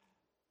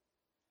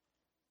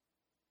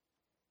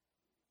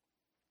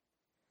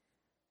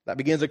 That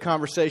begins a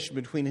conversation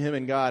between him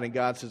and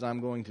God says,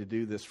 "I'm going to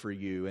do this for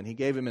you." And he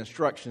gave him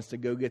instructions to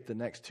go get the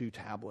next 2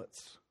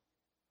 tablets,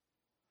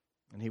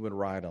 and he would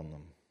write on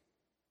them.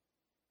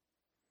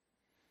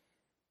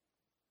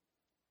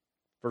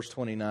 Verse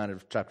 29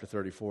 of chapter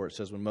 34, it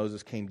says, when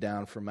Moses came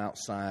down from Mount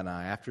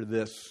Sinai, after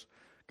this,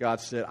 God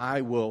said,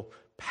 "I will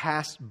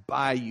pass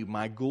by you.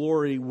 My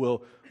glory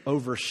will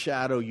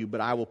overshadow you,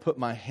 but I will put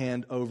my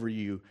hand over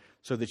you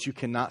so that you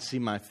cannot see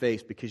my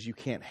face because you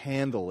can't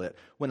handle it.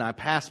 When I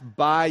pass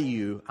by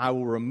you, I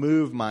will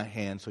remove my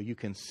hand so you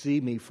can see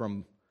me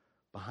from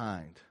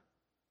behind.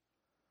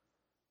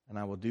 And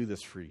I will do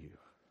this for you.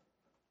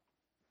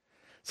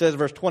 It says,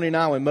 verse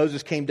 29, when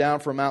Moses came down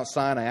from Mount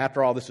Sinai,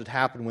 after all this had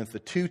happened, with the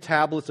 2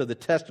 tablets of the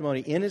testimony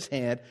in his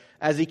hand,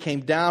 as he came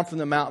down from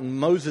the mountain,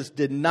 Moses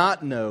did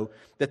not know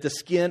that the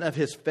skin of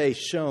his face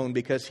shone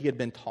because he had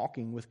been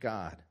talking with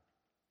God.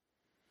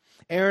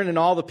 Aaron and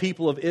all the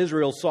people of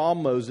Israel saw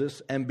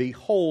Moses, and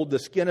behold, the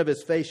skin of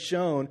his face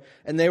shone,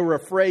 and they were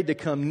afraid to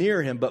come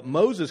near him. But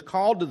Moses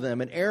called to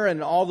them, and Aaron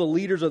and all the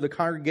leaders of the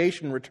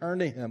congregation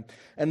returned to him,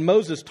 and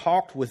Moses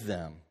talked with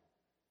them.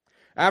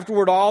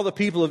 Afterward, all the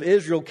people of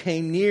Israel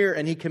came near,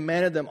 and he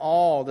commanded them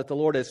all that the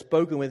Lord had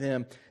spoken with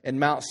him in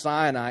Mount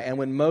Sinai. And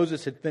when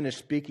Moses had finished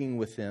speaking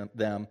with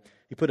them,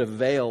 he put a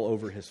veil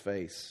over his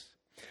face.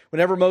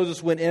 Whenever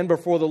Moses went in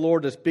before the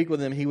Lord to speak with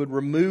him, he would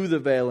remove the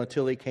veil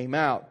until he came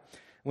out.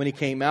 When he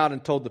came out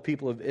and told the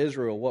people of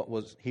Israel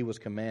what he was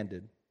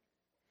commanded,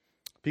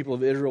 the people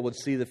of Israel would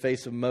see the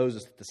face of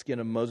Moses, that the skin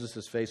of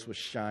Moses' face was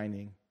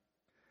shining.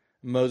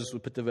 Moses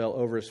would put the veil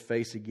over his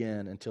face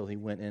again until he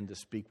went in to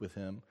speak with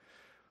him.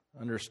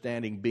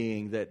 Understanding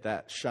being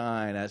that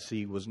shine, as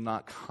he was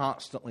not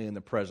constantly in the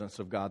presence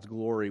of God's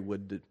glory,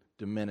 would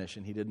diminish,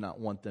 and he did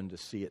not want them to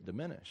see it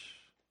diminish.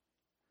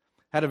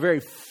 Had a very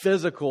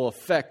physical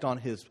effect on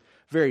his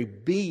very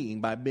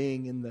being by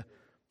being in the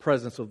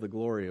presence of the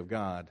glory of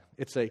God.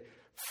 It's a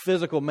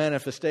physical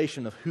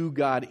manifestation of who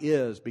God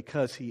is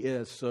because he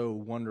is so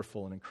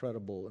wonderful and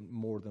incredible and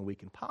more than we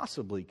can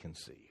possibly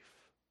conceive.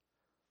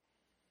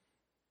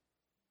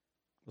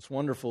 What's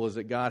wonderful is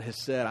that God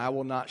has said, I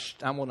will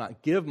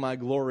not give my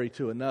glory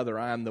to another.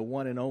 I am the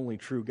one and only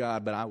true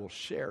God, but I will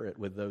share it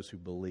with those who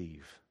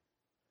believe.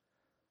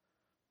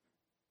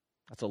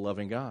 That's a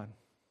loving God.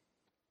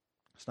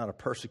 It's not a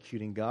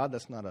persecuting God.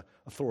 That's not an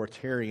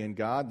authoritarian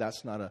God.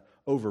 That's not an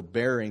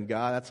overbearing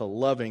God. That's a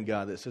loving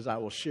God that says, I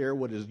will share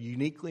what is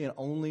uniquely and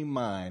only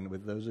mine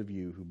with those of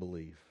you who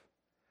believe.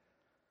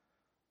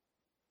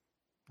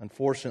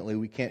 Unfortunately,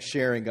 we can't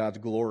share in God's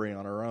glory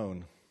on our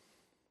own.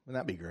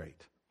 Wouldn't that be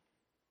great?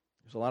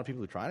 There's a lot of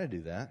people who try to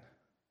do that.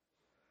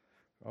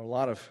 There are a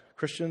lot of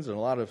Christians and a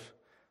lot of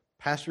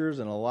pastors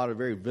and a lot of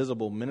very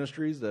visible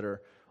ministries that are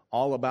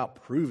all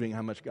about proving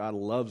how much God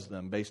loves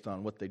them based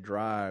on what they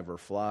drive or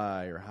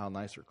fly or how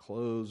nice their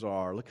clothes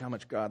are. Look how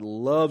much God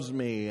loves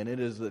me. And it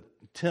is an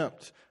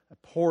attempt, a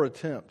poor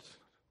attempt,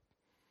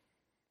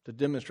 to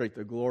demonstrate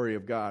the glory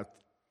of God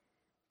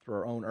through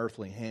our own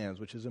earthly hands,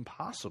 which is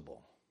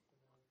impossible.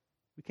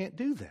 We can't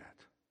do that.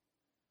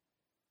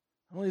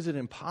 Not only is it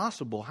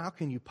impossible, how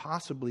can you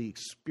possibly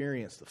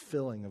experience the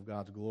filling of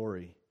God's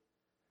glory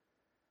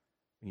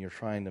when you're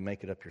trying to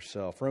make it up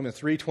yourself? Romans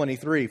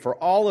 3:23, for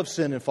all have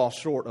sinned and fall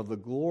short of the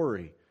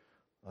glory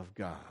of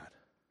God.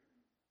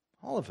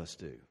 All of us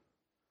do.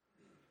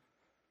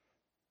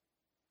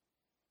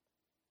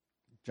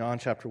 John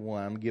chapter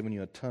 1, I'm giving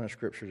you a ton of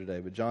scripture today,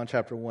 but John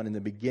chapter 1, in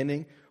the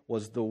beginning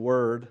was the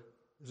Word.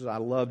 I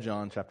love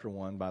John chapter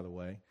 1, by the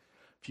way.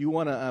 If you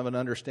want to have an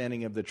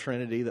understanding of the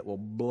Trinity that will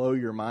blow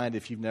your mind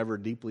if you've never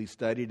deeply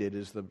studied it,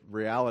 is the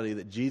reality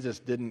that Jesus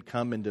didn't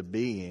come into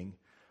being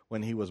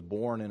when he was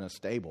born in a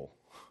stable.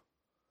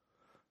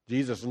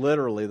 Jesus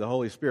literally, the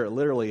Holy Spirit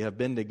literally have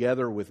been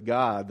together with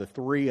God. The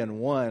three in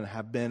one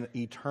have been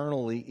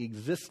eternally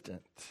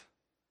existent.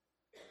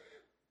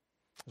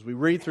 As we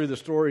read through the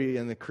story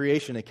in the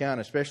creation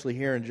account, especially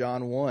here in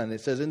John 1,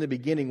 it says, in the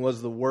beginning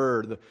was the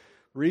Word. The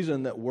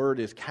reason that word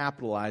is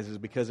capitalized is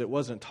because it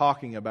wasn't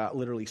talking about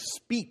literally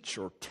speech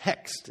or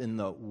text in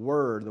the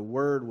Word. The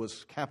Word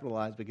was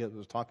capitalized because it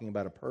was talking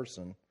about a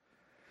person.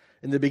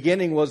 In the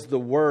beginning was the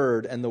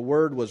Word, and the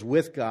Word was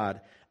with God,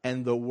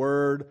 and the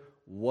Word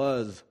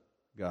was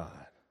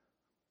God.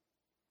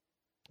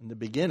 In the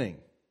beginning.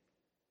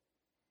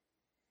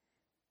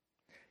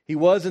 He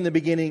was in the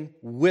beginning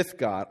with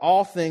God.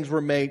 All things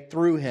were made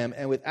through him,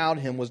 and without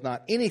him was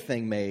not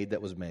anything made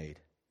that was made.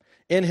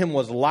 In him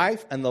was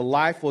life, and the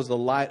life was the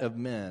light of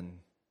men.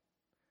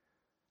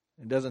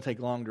 It doesn't take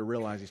long to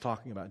realize he's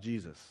talking about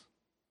Jesus.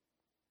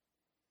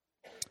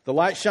 The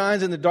light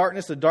shines in the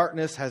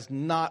darkness has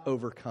not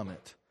overcome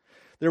it.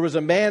 There was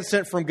a man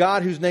sent from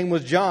God whose name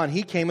was John.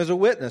 He came as a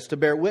witness to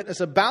bear witness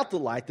about the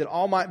light, that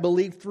all might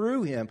believe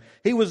through him.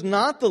 He was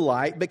not the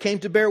light, but came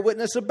to bear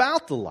witness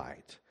about the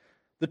light.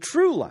 The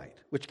true light,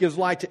 which gives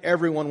light to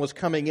everyone, was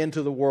coming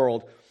into the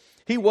world.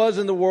 He was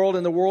in the world,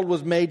 and the world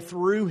was made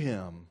through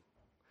him.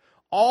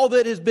 All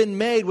that has been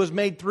made was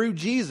made through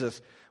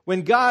Jesus.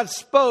 When God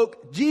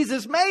spoke,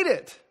 Jesus made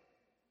it.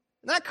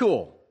 Isn't that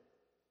cool?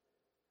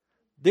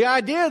 The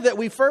idea that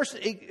we first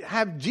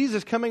have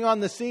Jesus coming on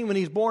the scene when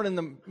he's born in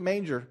the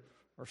manger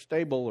or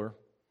stable or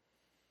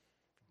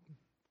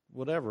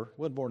whatever.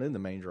 Wasn't born in the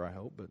manger, I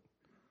hope, but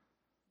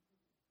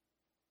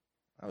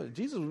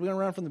Jesus was been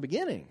around from the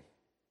beginning.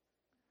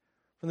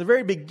 From the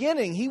very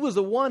beginning, he was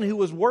the one who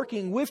was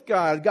working with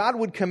God. God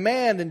would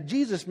command, and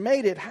Jesus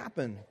made it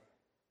happen.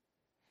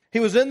 He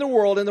was in the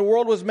world, and the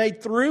world was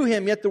made through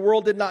him, yet the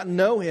world did not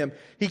know him.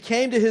 He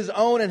came to his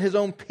own, and his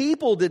own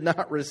people did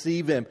not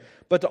receive him.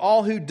 But to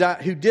all who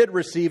did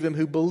receive him,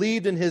 who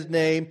believed in his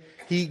name,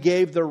 he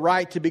gave the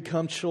right to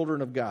become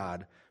children of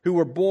God, who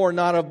were born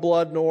not of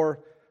blood,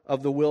 nor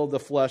of the will of the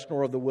flesh,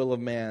 nor of the will of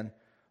man,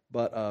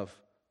 but of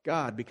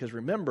God. Because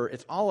remember,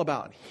 it's all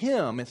about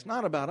him. It's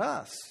not about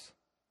us.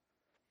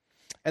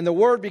 And the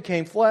Word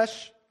became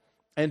flesh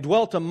and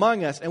dwelt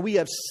among us, and we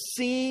have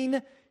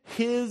seen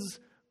his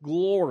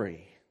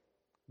glory.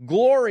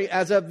 Glory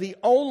as of the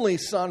only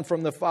Son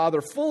from the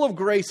Father, full of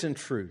grace and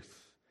truth.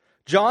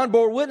 John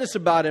bore witness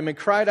about him and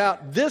cried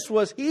out, "This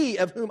was he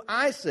of whom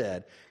I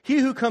said, he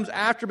who comes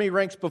after me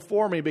ranks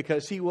before me,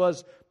 because he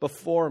was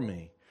before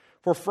me.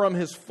 For from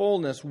his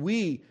fullness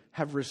we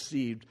have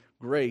received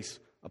grace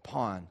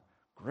upon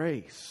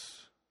grace."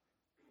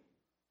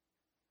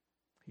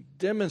 He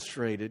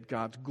demonstrated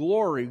God's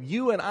glory.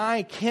 You and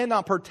I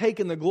cannot partake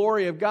in the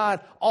glory of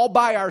God all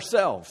by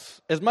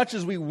ourselves, as much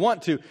as we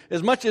want to,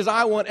 as much as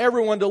I want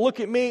everyone to look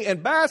at me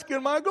and bask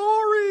in my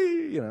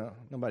glory.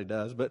 Nobody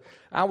does, but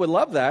I would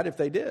love that if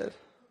they did.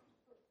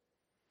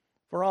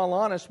 For all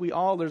honest,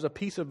 there's a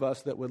piece of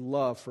us that would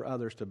love for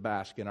others to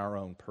bask in our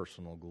own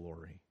personal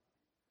glory.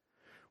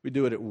 We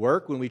do it at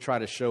work when we try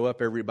to show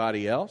up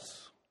everybody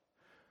else.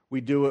 We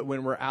do it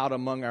when we're out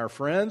among our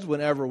friends,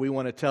 whenever we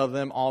want to tell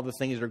them all the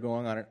things that are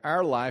going on in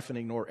our life and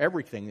ignore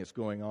everything that's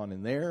going on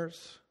in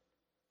theirs.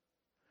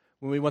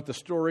 When we want the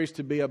stories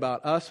to be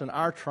about us and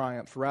our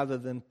triumphs rather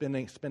than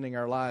spending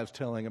our lives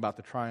telling about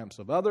the triumphs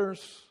of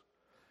others.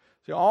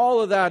 See, all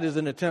of that is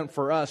an attempt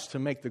for us to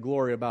make the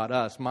glory about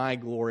us, my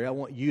glory. I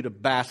want you to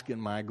bask in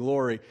my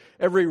glory.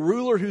 Every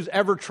ruler who's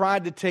ever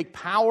tried to take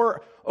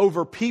power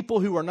over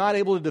people who are not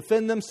able to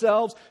defend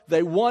themselves,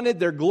 they wanted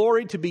their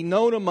glory to be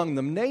known among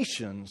the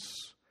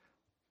nations,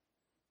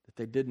 that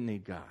they didn't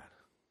need God.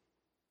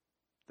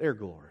 Their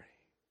glory.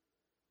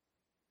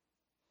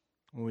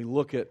 When we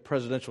look at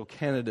presidential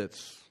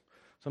candidates,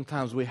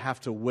 sometimes we have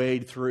to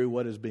wade through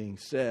what is being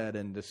said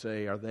and to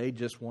say, are they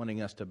just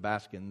wanting us to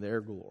bask in their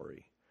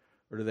glory?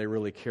 Or do they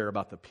really care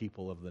about the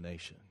people of the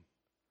nation?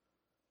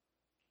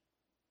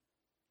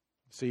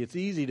 See, it's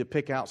easy to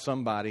pick out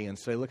somebody and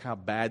say, look how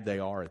bad they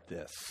are at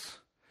this.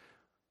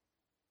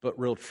 But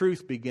real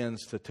truth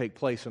begins to take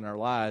place in our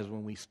lives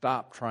when we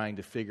stop trying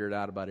to figure it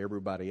out about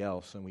everybody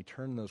else and we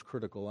turn those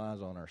critical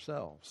eyes on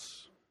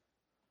ourselves.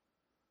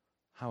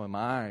 How am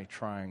I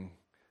trying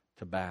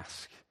to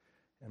bask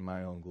in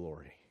my own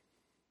glory?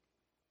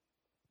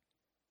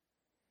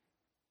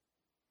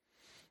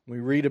 We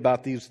read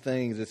about these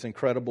things. It's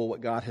incredible what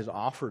God has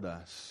offered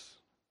us.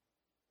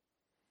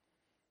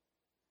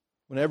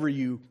 Whenever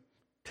you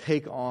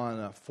take on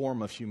a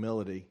form of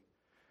humility,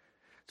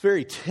 it's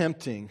very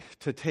tempting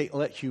to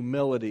let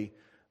humility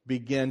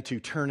begin to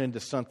turn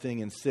into something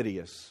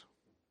insidious.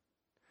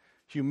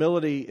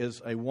 Humility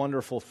is a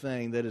wonderful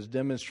thing that is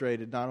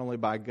demonstrated not only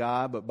by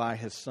God, but by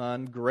His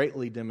Son,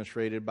 greatly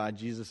demonstrated by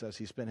Jesus as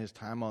He spent His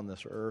time on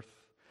this earth.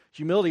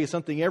 Humility is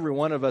something every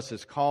one of us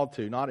is called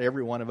to. Not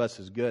every one of us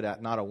is good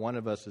at. Not a one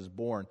of us is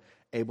born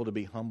able to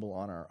be humble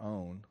on our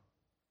own.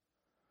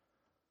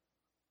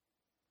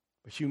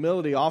 But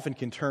humility often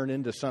can turn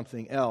into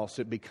something else.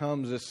 It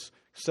becomes this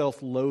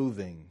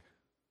self-loathing,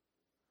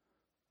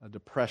 a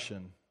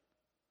depression.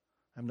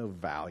 I have no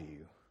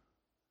value.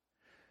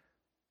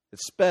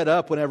 It's sped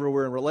up whenever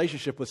we're in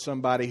relationship with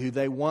somebody who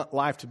they want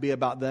life to be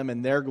about them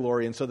and their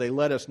glory, and so they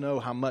let us know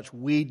how much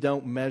we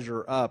don't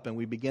measure up, and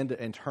we begin to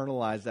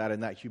internalize that,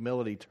 and that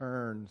humility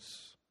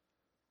turns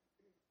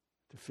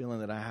to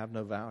feeling that I have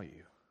no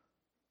value.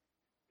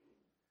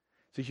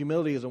 See,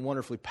 humility is a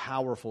wonderfully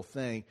powerful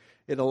thing.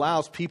 It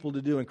allows people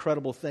to do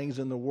incredible things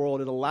in the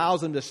world. It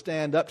allows them to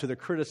stand up to the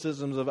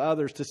criticisms of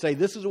others, to say,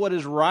 this is what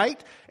is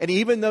right, and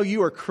even though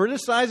you are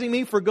criticizing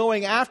me for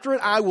going after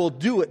it, I will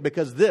do it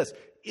because this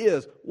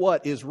is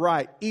what is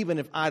right, even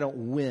if I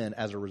don't win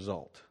as a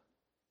result.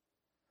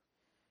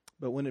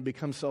 But when it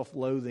becomes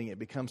self-loathing, it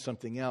becomes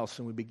something else,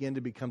 and we begin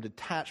to become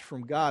detached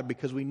from God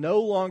because we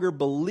no longer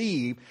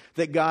believe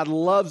that God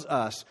loves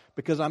us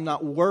because I'm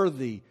not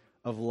worthy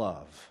of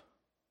love.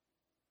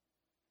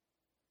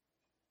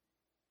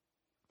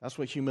 That's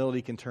what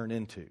humility can turn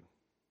into.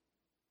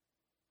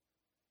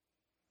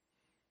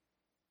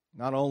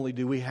 Not only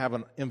do we have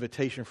an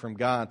invitation from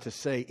God to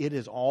say, it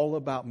is all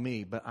about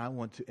me, but I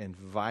want to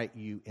invite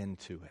you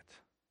into it.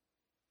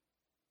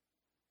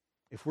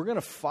 If we're going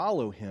to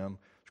follow Him,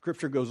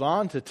 Scripture goes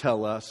on to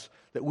tell us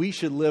that we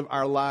should live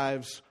our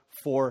lives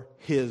for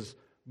His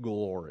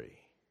glory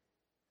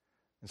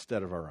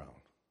instead of our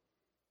own.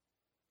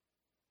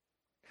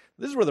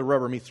 This is where the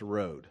rubber meets the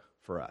road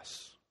for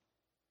us.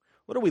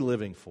 What are we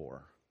living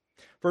for?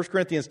 1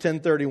 Corinthians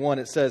 10:31,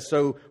 it says,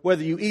 so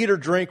whether you eat or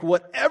drink,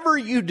 whatever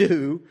you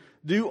do,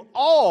 do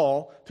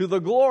all to the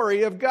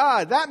glory of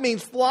God. That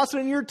means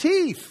flossing your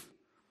teeth.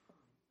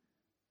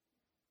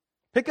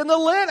 Picking the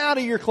lint out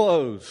of your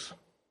clothes.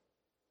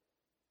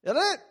 Isn't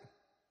it?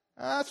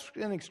 That's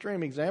an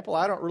extreme example.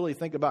 I don't really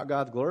think about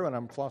God's glory when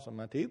I'm flossing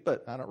my teeth,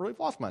 but I don't really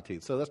floss my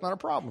teeth, so that's not a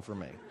problem for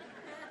me.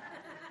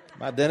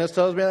 My dentist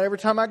tells me that every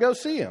time I go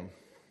see him.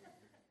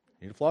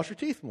 You need to floss your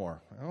teeth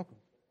more. Oh,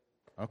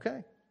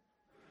 okay.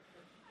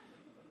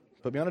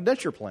 Put me on a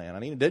denture plan. I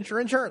need a denture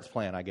insurance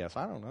plan, I guess.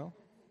 I don't know.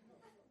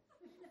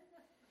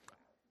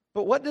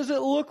 But what does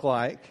it look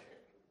like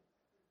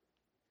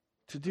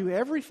to do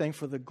everything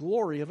for the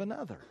glory of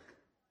another?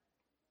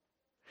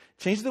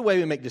 It changes the way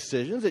we make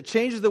decisions. It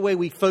changes the way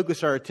we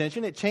focus our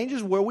attention. It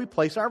changes where we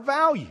place our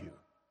value.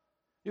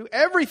 Do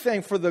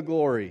everything for the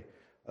glory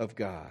of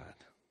God.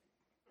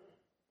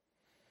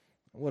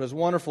 What is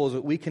wonderful is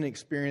that we can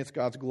experience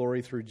God's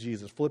glory through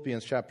Jesus.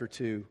 Philippians chapter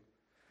 2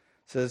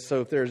 says,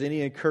 so if there's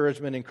any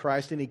encouragement in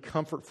Christ, any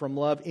comfort from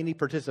love, any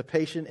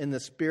participation in the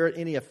Spirit,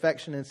 any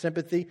affection and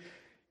sympathy,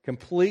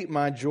 complete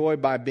my joy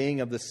by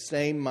being of the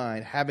same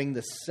mind, having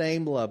the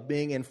same love,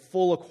 being in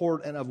full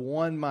accord and of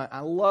one mind.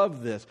 I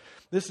love this.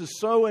 This is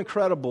so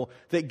incredible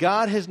that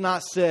God has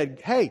not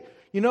said, hey,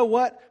 you know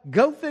what?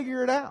 Go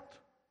figure it out.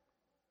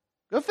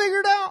 Go figure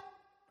it out.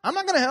 I'm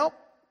not going to help.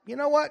 You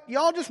know what?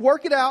 Y'all just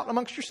work it out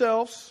amongst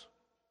yourselves.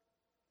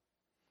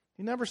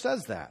 He never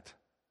says that.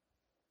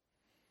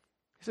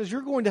 He says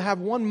you're going to have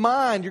one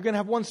mind, you're going to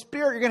have one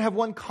spirit, you're going to have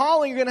one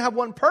calling, you're going to have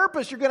one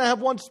purpose, you're going to have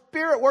one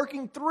Spirit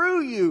working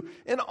through you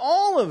in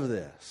all of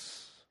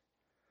this.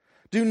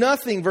 Do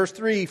nothing, verse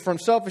 3, from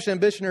selfish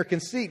ambition or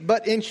conceit,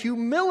 but in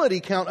humility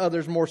count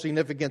others more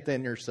significant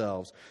than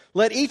yourselves.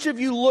 Let each of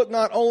you look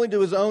not only to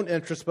his own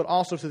interests, but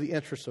also to the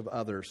interests of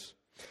others.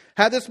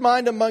 Have this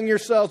mind among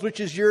yourselves, which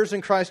is yours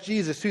in Christ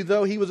Jesus, who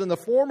though he was in the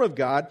form of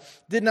God,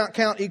 did not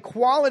count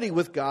equality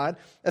with God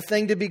a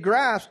thing to be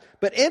grasped,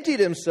 but emptied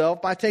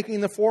himself by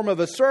taking the form of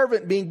a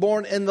servant, being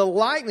born in the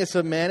likeness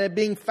of man, and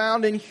being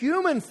found in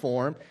human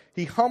form,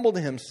 he humbled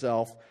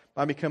himself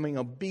by becoming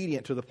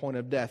obedient to the point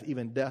of death,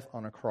 even death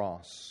on a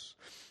cross.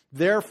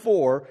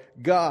 Therefore,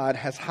 God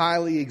has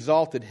highly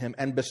exalted him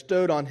and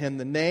bestowed on him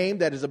the name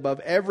that is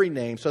above every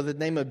name, so that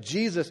the name of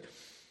Jesus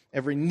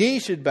every knee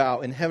should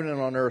bow in heaven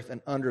and on earth and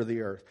under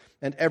the earth.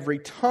 And every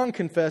tongue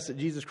confess that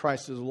Jesus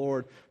Christ is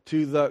Lord,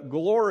 to the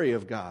glory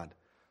of God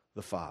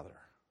the Father.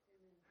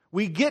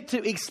 We get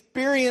to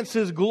experience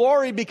his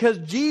glory because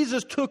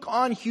Jesus took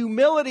on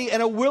humility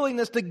and a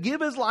willingness to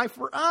give his life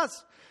for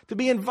us, to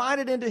be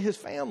invited into his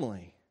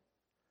family.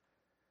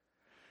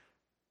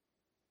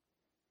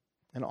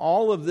 And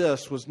all of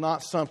this was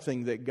not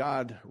something that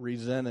God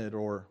resented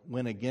or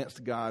went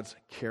against God's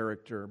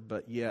character,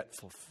 but yet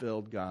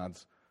fulfilled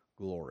God's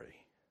glory.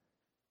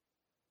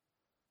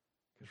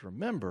 Because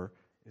remember,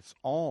 it's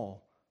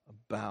all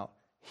about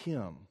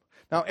him.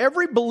 Now,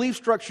 every belief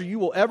structure you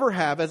will ever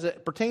have as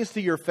it pertains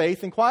to your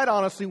faith, and quite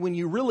honestly, when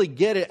you really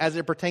get it as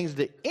it pertains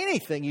to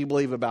anything you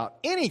believe about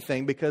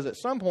anything, because at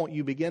some point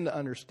you begin to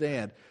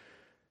understand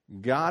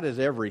God is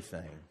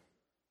everything.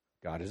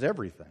 God is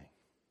everything.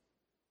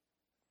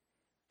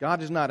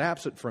 God is not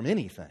absent from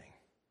anything.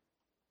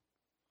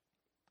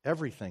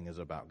 Everything is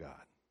about God.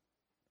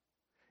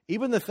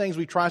 Even the things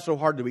we try so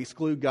hard to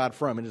exclude God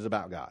from, it is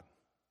about God.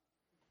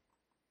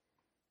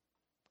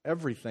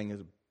 Everything is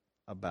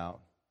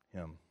about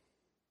him.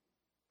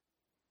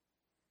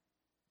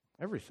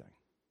 Everything.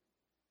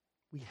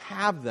 We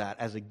have that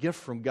as a gift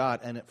from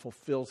God, and it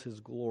fulfills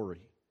his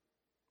glory.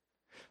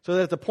 So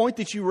that at the point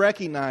that you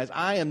recognize,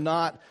 I am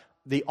not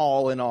the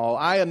all in all.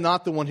 I am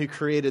not the one who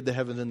created the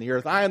heavens and the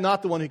earth. I am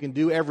not the one who can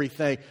do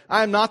everything.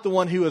 I am not the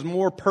one who is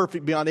more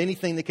perfect beyond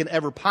anything that can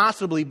ever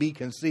possibly be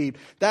conceived.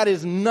 That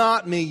is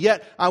not me.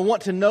 Yet I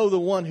want to know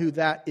the one who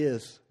that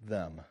is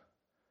them.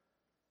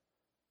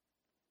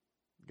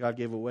 God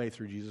gave away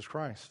through Jesus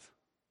Christ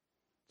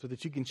so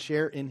that you can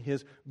share in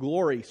his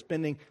glory,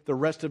 spending the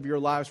rest of your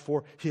lives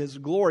for his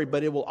glory,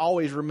 but it will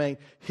always remain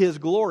his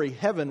glory.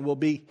 Heaven will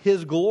be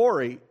his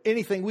glory.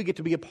 Anything we get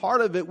to be a part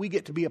of it, we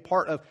get to be a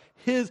part of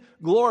his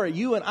glory.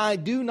 You and I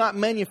do not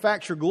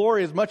manufacture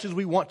glory as much as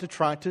we want to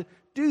try to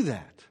do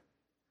that.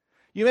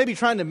 You may be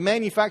trying to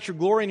manufacture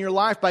glory in your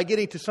life by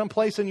getting to some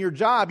place in your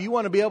job. You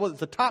want to be able to,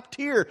 the top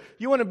tier.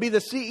 You want to be the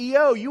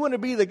CEO. You want to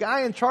be the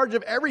guy in charge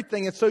of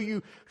everything. And so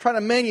you try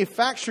to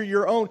manufacture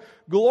your own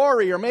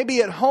glory. Or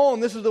maybe at home,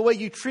 this is the way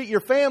you treat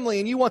your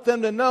family, and you want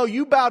them to know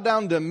you bow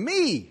down to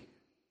me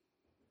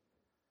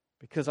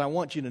because I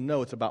want you to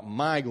know it's about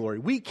my glory.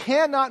 We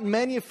cannot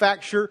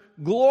manufacture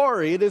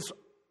glory. It is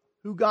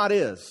who God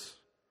is.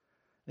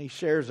 And he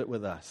shares it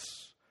with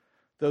us,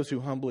 those who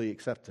humbly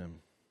accept him.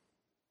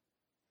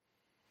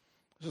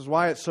 This is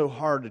why it's so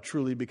hard to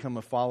truly become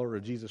a follower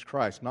of Jesus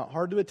Christ. Not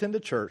hard to attend a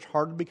church,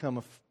 hard to become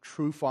a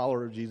true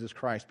follower of Jesus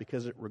Christ,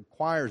 because it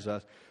requires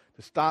us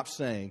to stop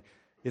saying,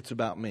 it's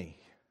about me.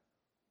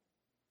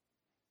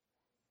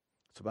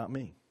 It's about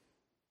me.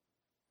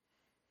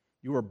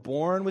 You are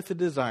born with the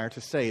desire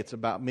to say it's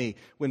about me.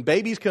 When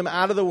babies come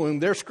out of the womb,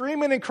 they're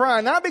screaming and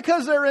crying, not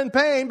because they're in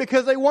pain,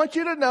 because they want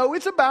you to know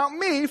it's about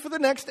me for the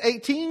next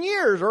 18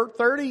 years or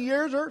 30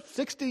 years or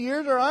 60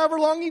 years or however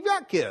long you've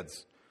got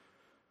kids.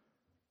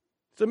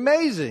 It's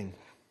amazing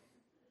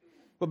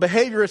what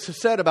behaviorists have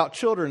said about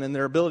children and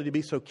their ability to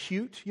be so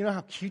cute. You know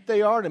how cute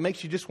they are? And it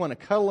makes you just want to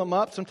cuddle them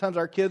up. Sometimes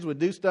our kids would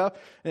do stuff,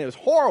 and it was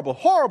horrible,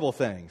 horrible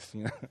things.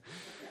 You know?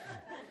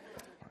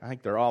 I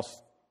think they're all...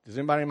 Is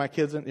anybody in my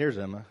kids in? Here's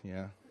Emma,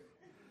 yeah.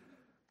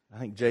 I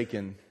think Jake's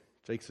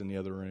in the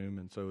other room,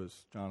 and so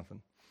is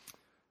Jonathan.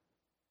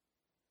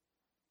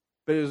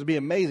 But it would be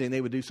amazing.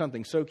 They would do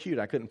something so cute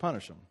I couldn't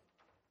punish them.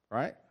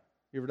 Right?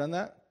 You ever done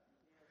that?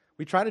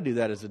 We try to do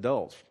that as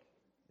adults.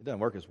 It doesn't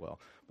work as well,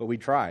 but we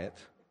try it.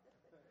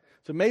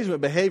 It's amazing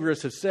what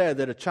behaviorists have said,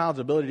 that a child's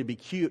ability to be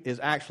cute is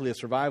actually a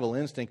survival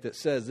instinct that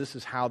says this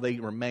is how they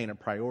remain a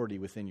priority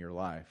within your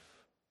life.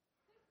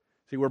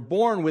 See, we're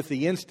born with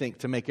the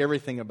instinct to make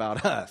everything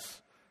about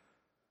us.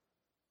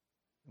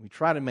 We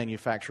try to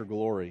manufacture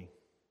glory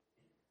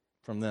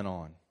from then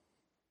on,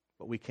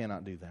 but we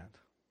cannot do that.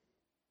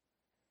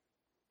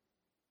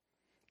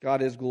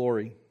 God is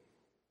glory.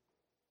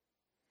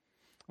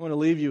 I want to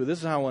leave you, this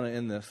is how I want to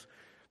end this,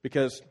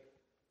 because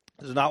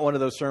this is not one of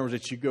those sermons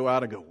that you go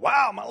out and go,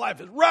 wow, my life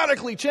has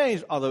radically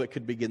changed, although it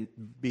could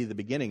be the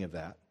beginning of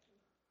that.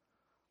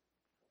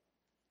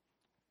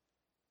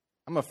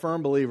 I'm a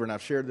firm believer, and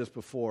I've shared this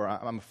before,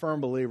 I'm a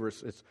firm believer,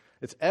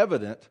 it's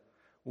evident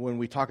when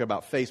we talk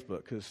about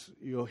Facebook, because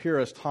you'll hear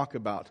us talk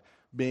about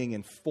being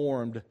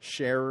informed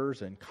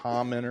sharers and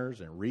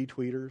commenters and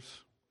retweeters.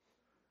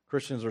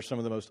 Christians are some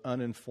of the most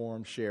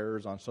uninformed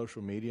sharers on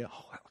social media.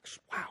 Oh, that looks,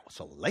 wow,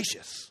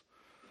 salacious.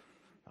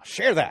 I'll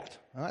share that.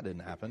 Oh, that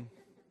didn't happen.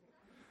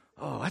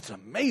 Oh, that's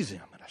amazing.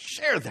 I'm going to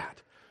share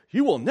that.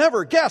 You will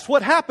never guess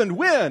what happened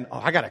when.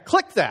 Oh, I got to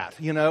click that.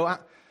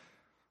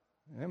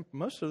 And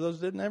most of those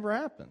didn't ever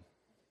happen.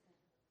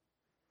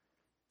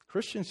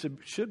 Christians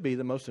should be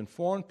the most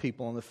informed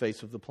people on the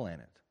face of the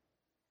planet.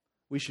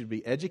 We should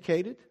be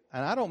educated.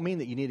 And I don't mean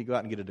that you need to go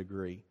out and get a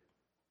degree.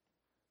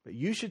 But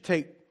you should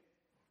take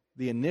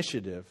the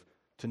initiative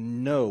to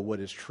know what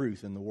is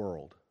truth in the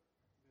world.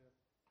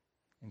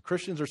 And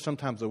Christians are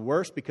sometimes the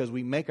worst because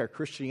we make our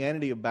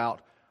Christianity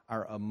about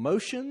our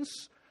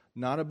emotions,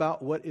 not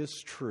about what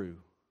is true.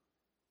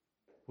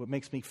 What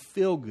makes me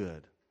feel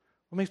good.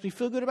 What makes me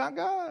feel good about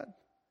God.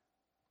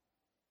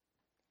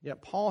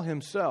 Yet Paul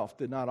himself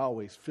did not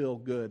always feel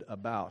good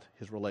about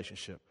his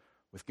relationship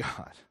with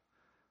God.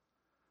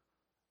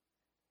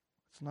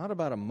 It's not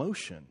about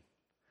emotion.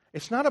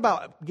 It's not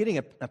about getting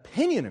an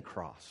opinion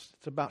across.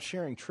 It's about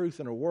sharing truth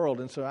in a world.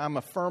 And so I'm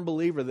a firm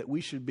believer that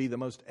we should be the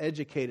most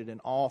educated in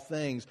all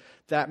things.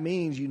 That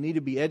means you need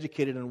to be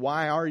educated in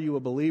why are you a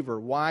believer?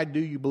 Why do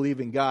you believe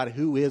in God?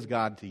 Who is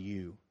God to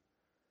you?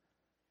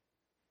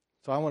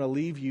 So I want to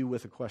leave you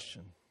with a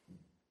question.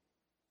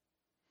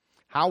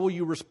 How will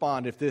you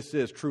respond if this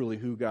is truly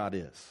who God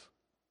is?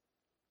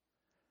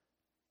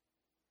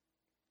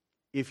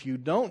 If you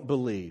don't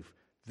believe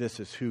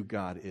this is who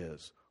God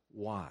is,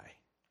 why?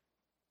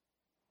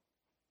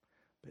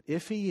 But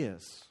if He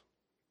is,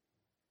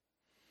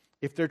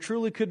 if there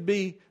truly could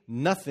be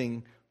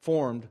nothing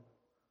formed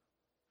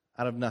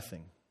out of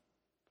nothing,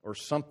 or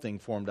something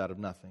formed out of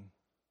nothing,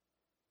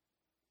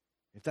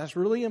 if that's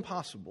really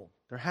impossible,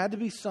 there had to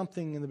be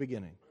something in the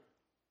beginning.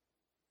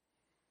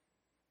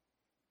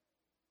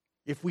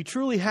 If we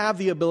truly have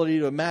the ability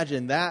to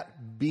imagine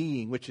that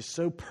being, which is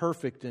so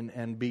perfect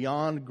and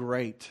beyond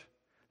great,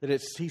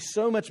 that He's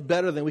so much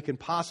better than we can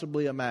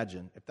possibly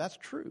imagine, if that's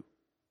true,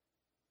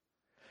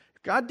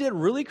 God did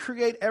really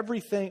create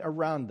everything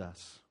around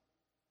us.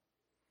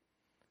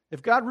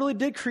 If God really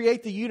did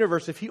create the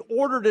universe, if He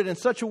ordered it in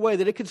such a way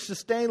that it could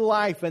sustain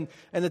life and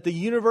that the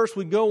universe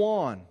would go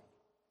on,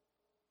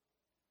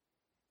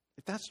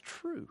 if that's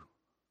true,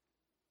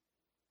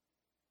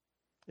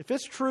 if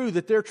it's true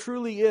that there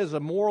truly is a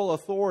moral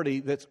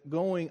authority that's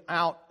going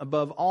out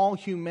above all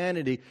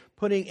humanity,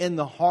 putting in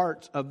the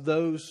hearts of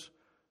those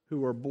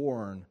who are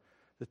born,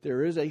 that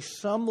there is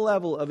some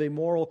level of a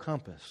moral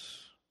compass,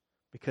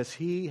 because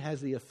He has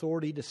the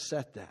authority to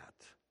set that.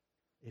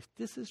 If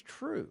this is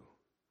true,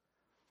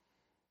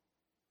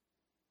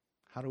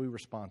 how do we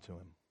respond to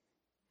Him?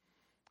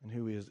 And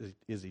who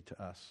is He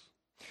to us?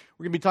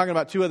 We're going to be talking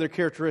about 2 other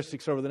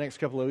characteristics over the next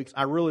couple of weeks.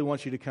 I really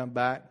want you to come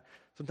back.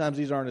 Sometimes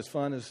these aren't as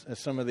fun as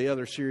some of the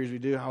other series we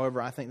do.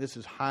 However, I think this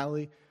is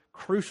highly,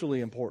 crucially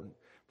important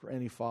for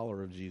any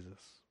follower of Jesus.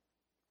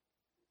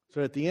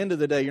 So at the end of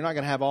the day, you're not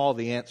going to have all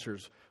the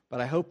answers, but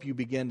I hope you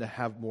begin to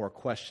have more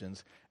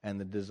questions and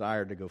the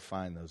desire to go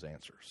find those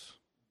answers.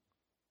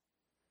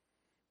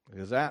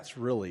 Because that's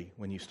really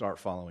when you start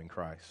following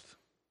Christ.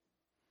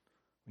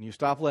 When you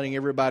stop letting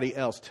everybody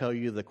else tell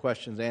you the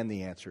questions and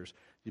the answers,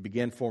 you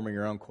begin forming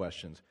your own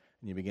questions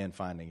and you begin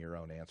finding your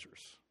own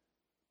answers.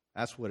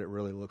 That's what it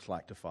really looks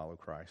like to follow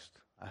Christ.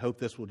 I hope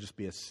this will just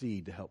be a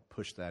seed to help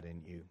push that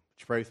in you. Would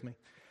you pray with me?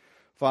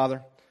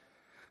 Father,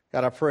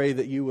 God, I pray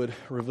that you would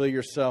reveal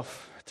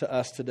yourself to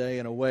us today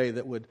in a way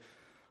that would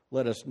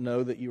let us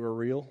know that you are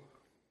real.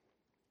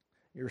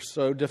 You're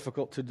so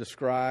difficult to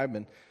describe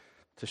and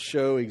to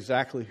show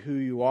exactly who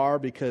you are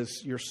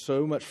because you're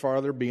so much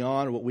farther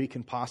beyond what we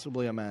can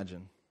possibly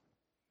imagine.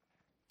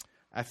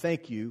 I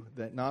thank you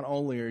that not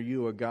only are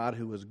you a God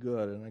who is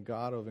good and a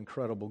God of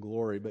incredible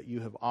glory, but you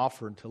have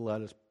offered to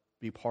let us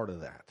be part of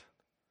that.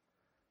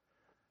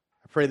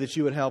 I pray that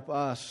you would help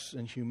us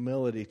in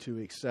humility to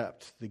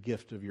accept the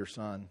gift of your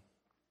Son.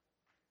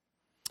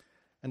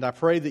 And I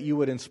pray that you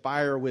would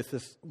inspire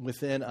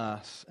within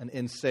us an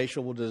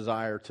insatiable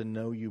desire to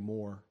know you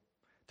more,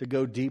 to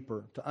go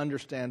deeper, to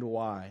understand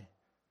why,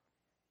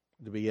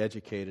 to be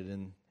educated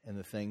in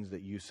the things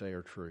that you say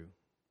are true.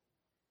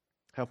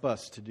 Help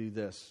us to do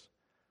this,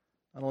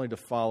 not only to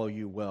follow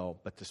you well,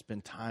 but to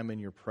spend time in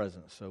your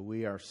presence so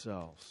we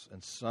ourselves,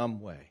 in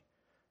some way,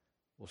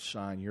 will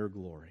shine your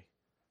glory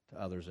to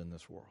others in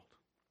this world.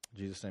 In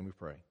Jesus' name we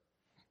pray.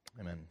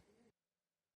 Amen.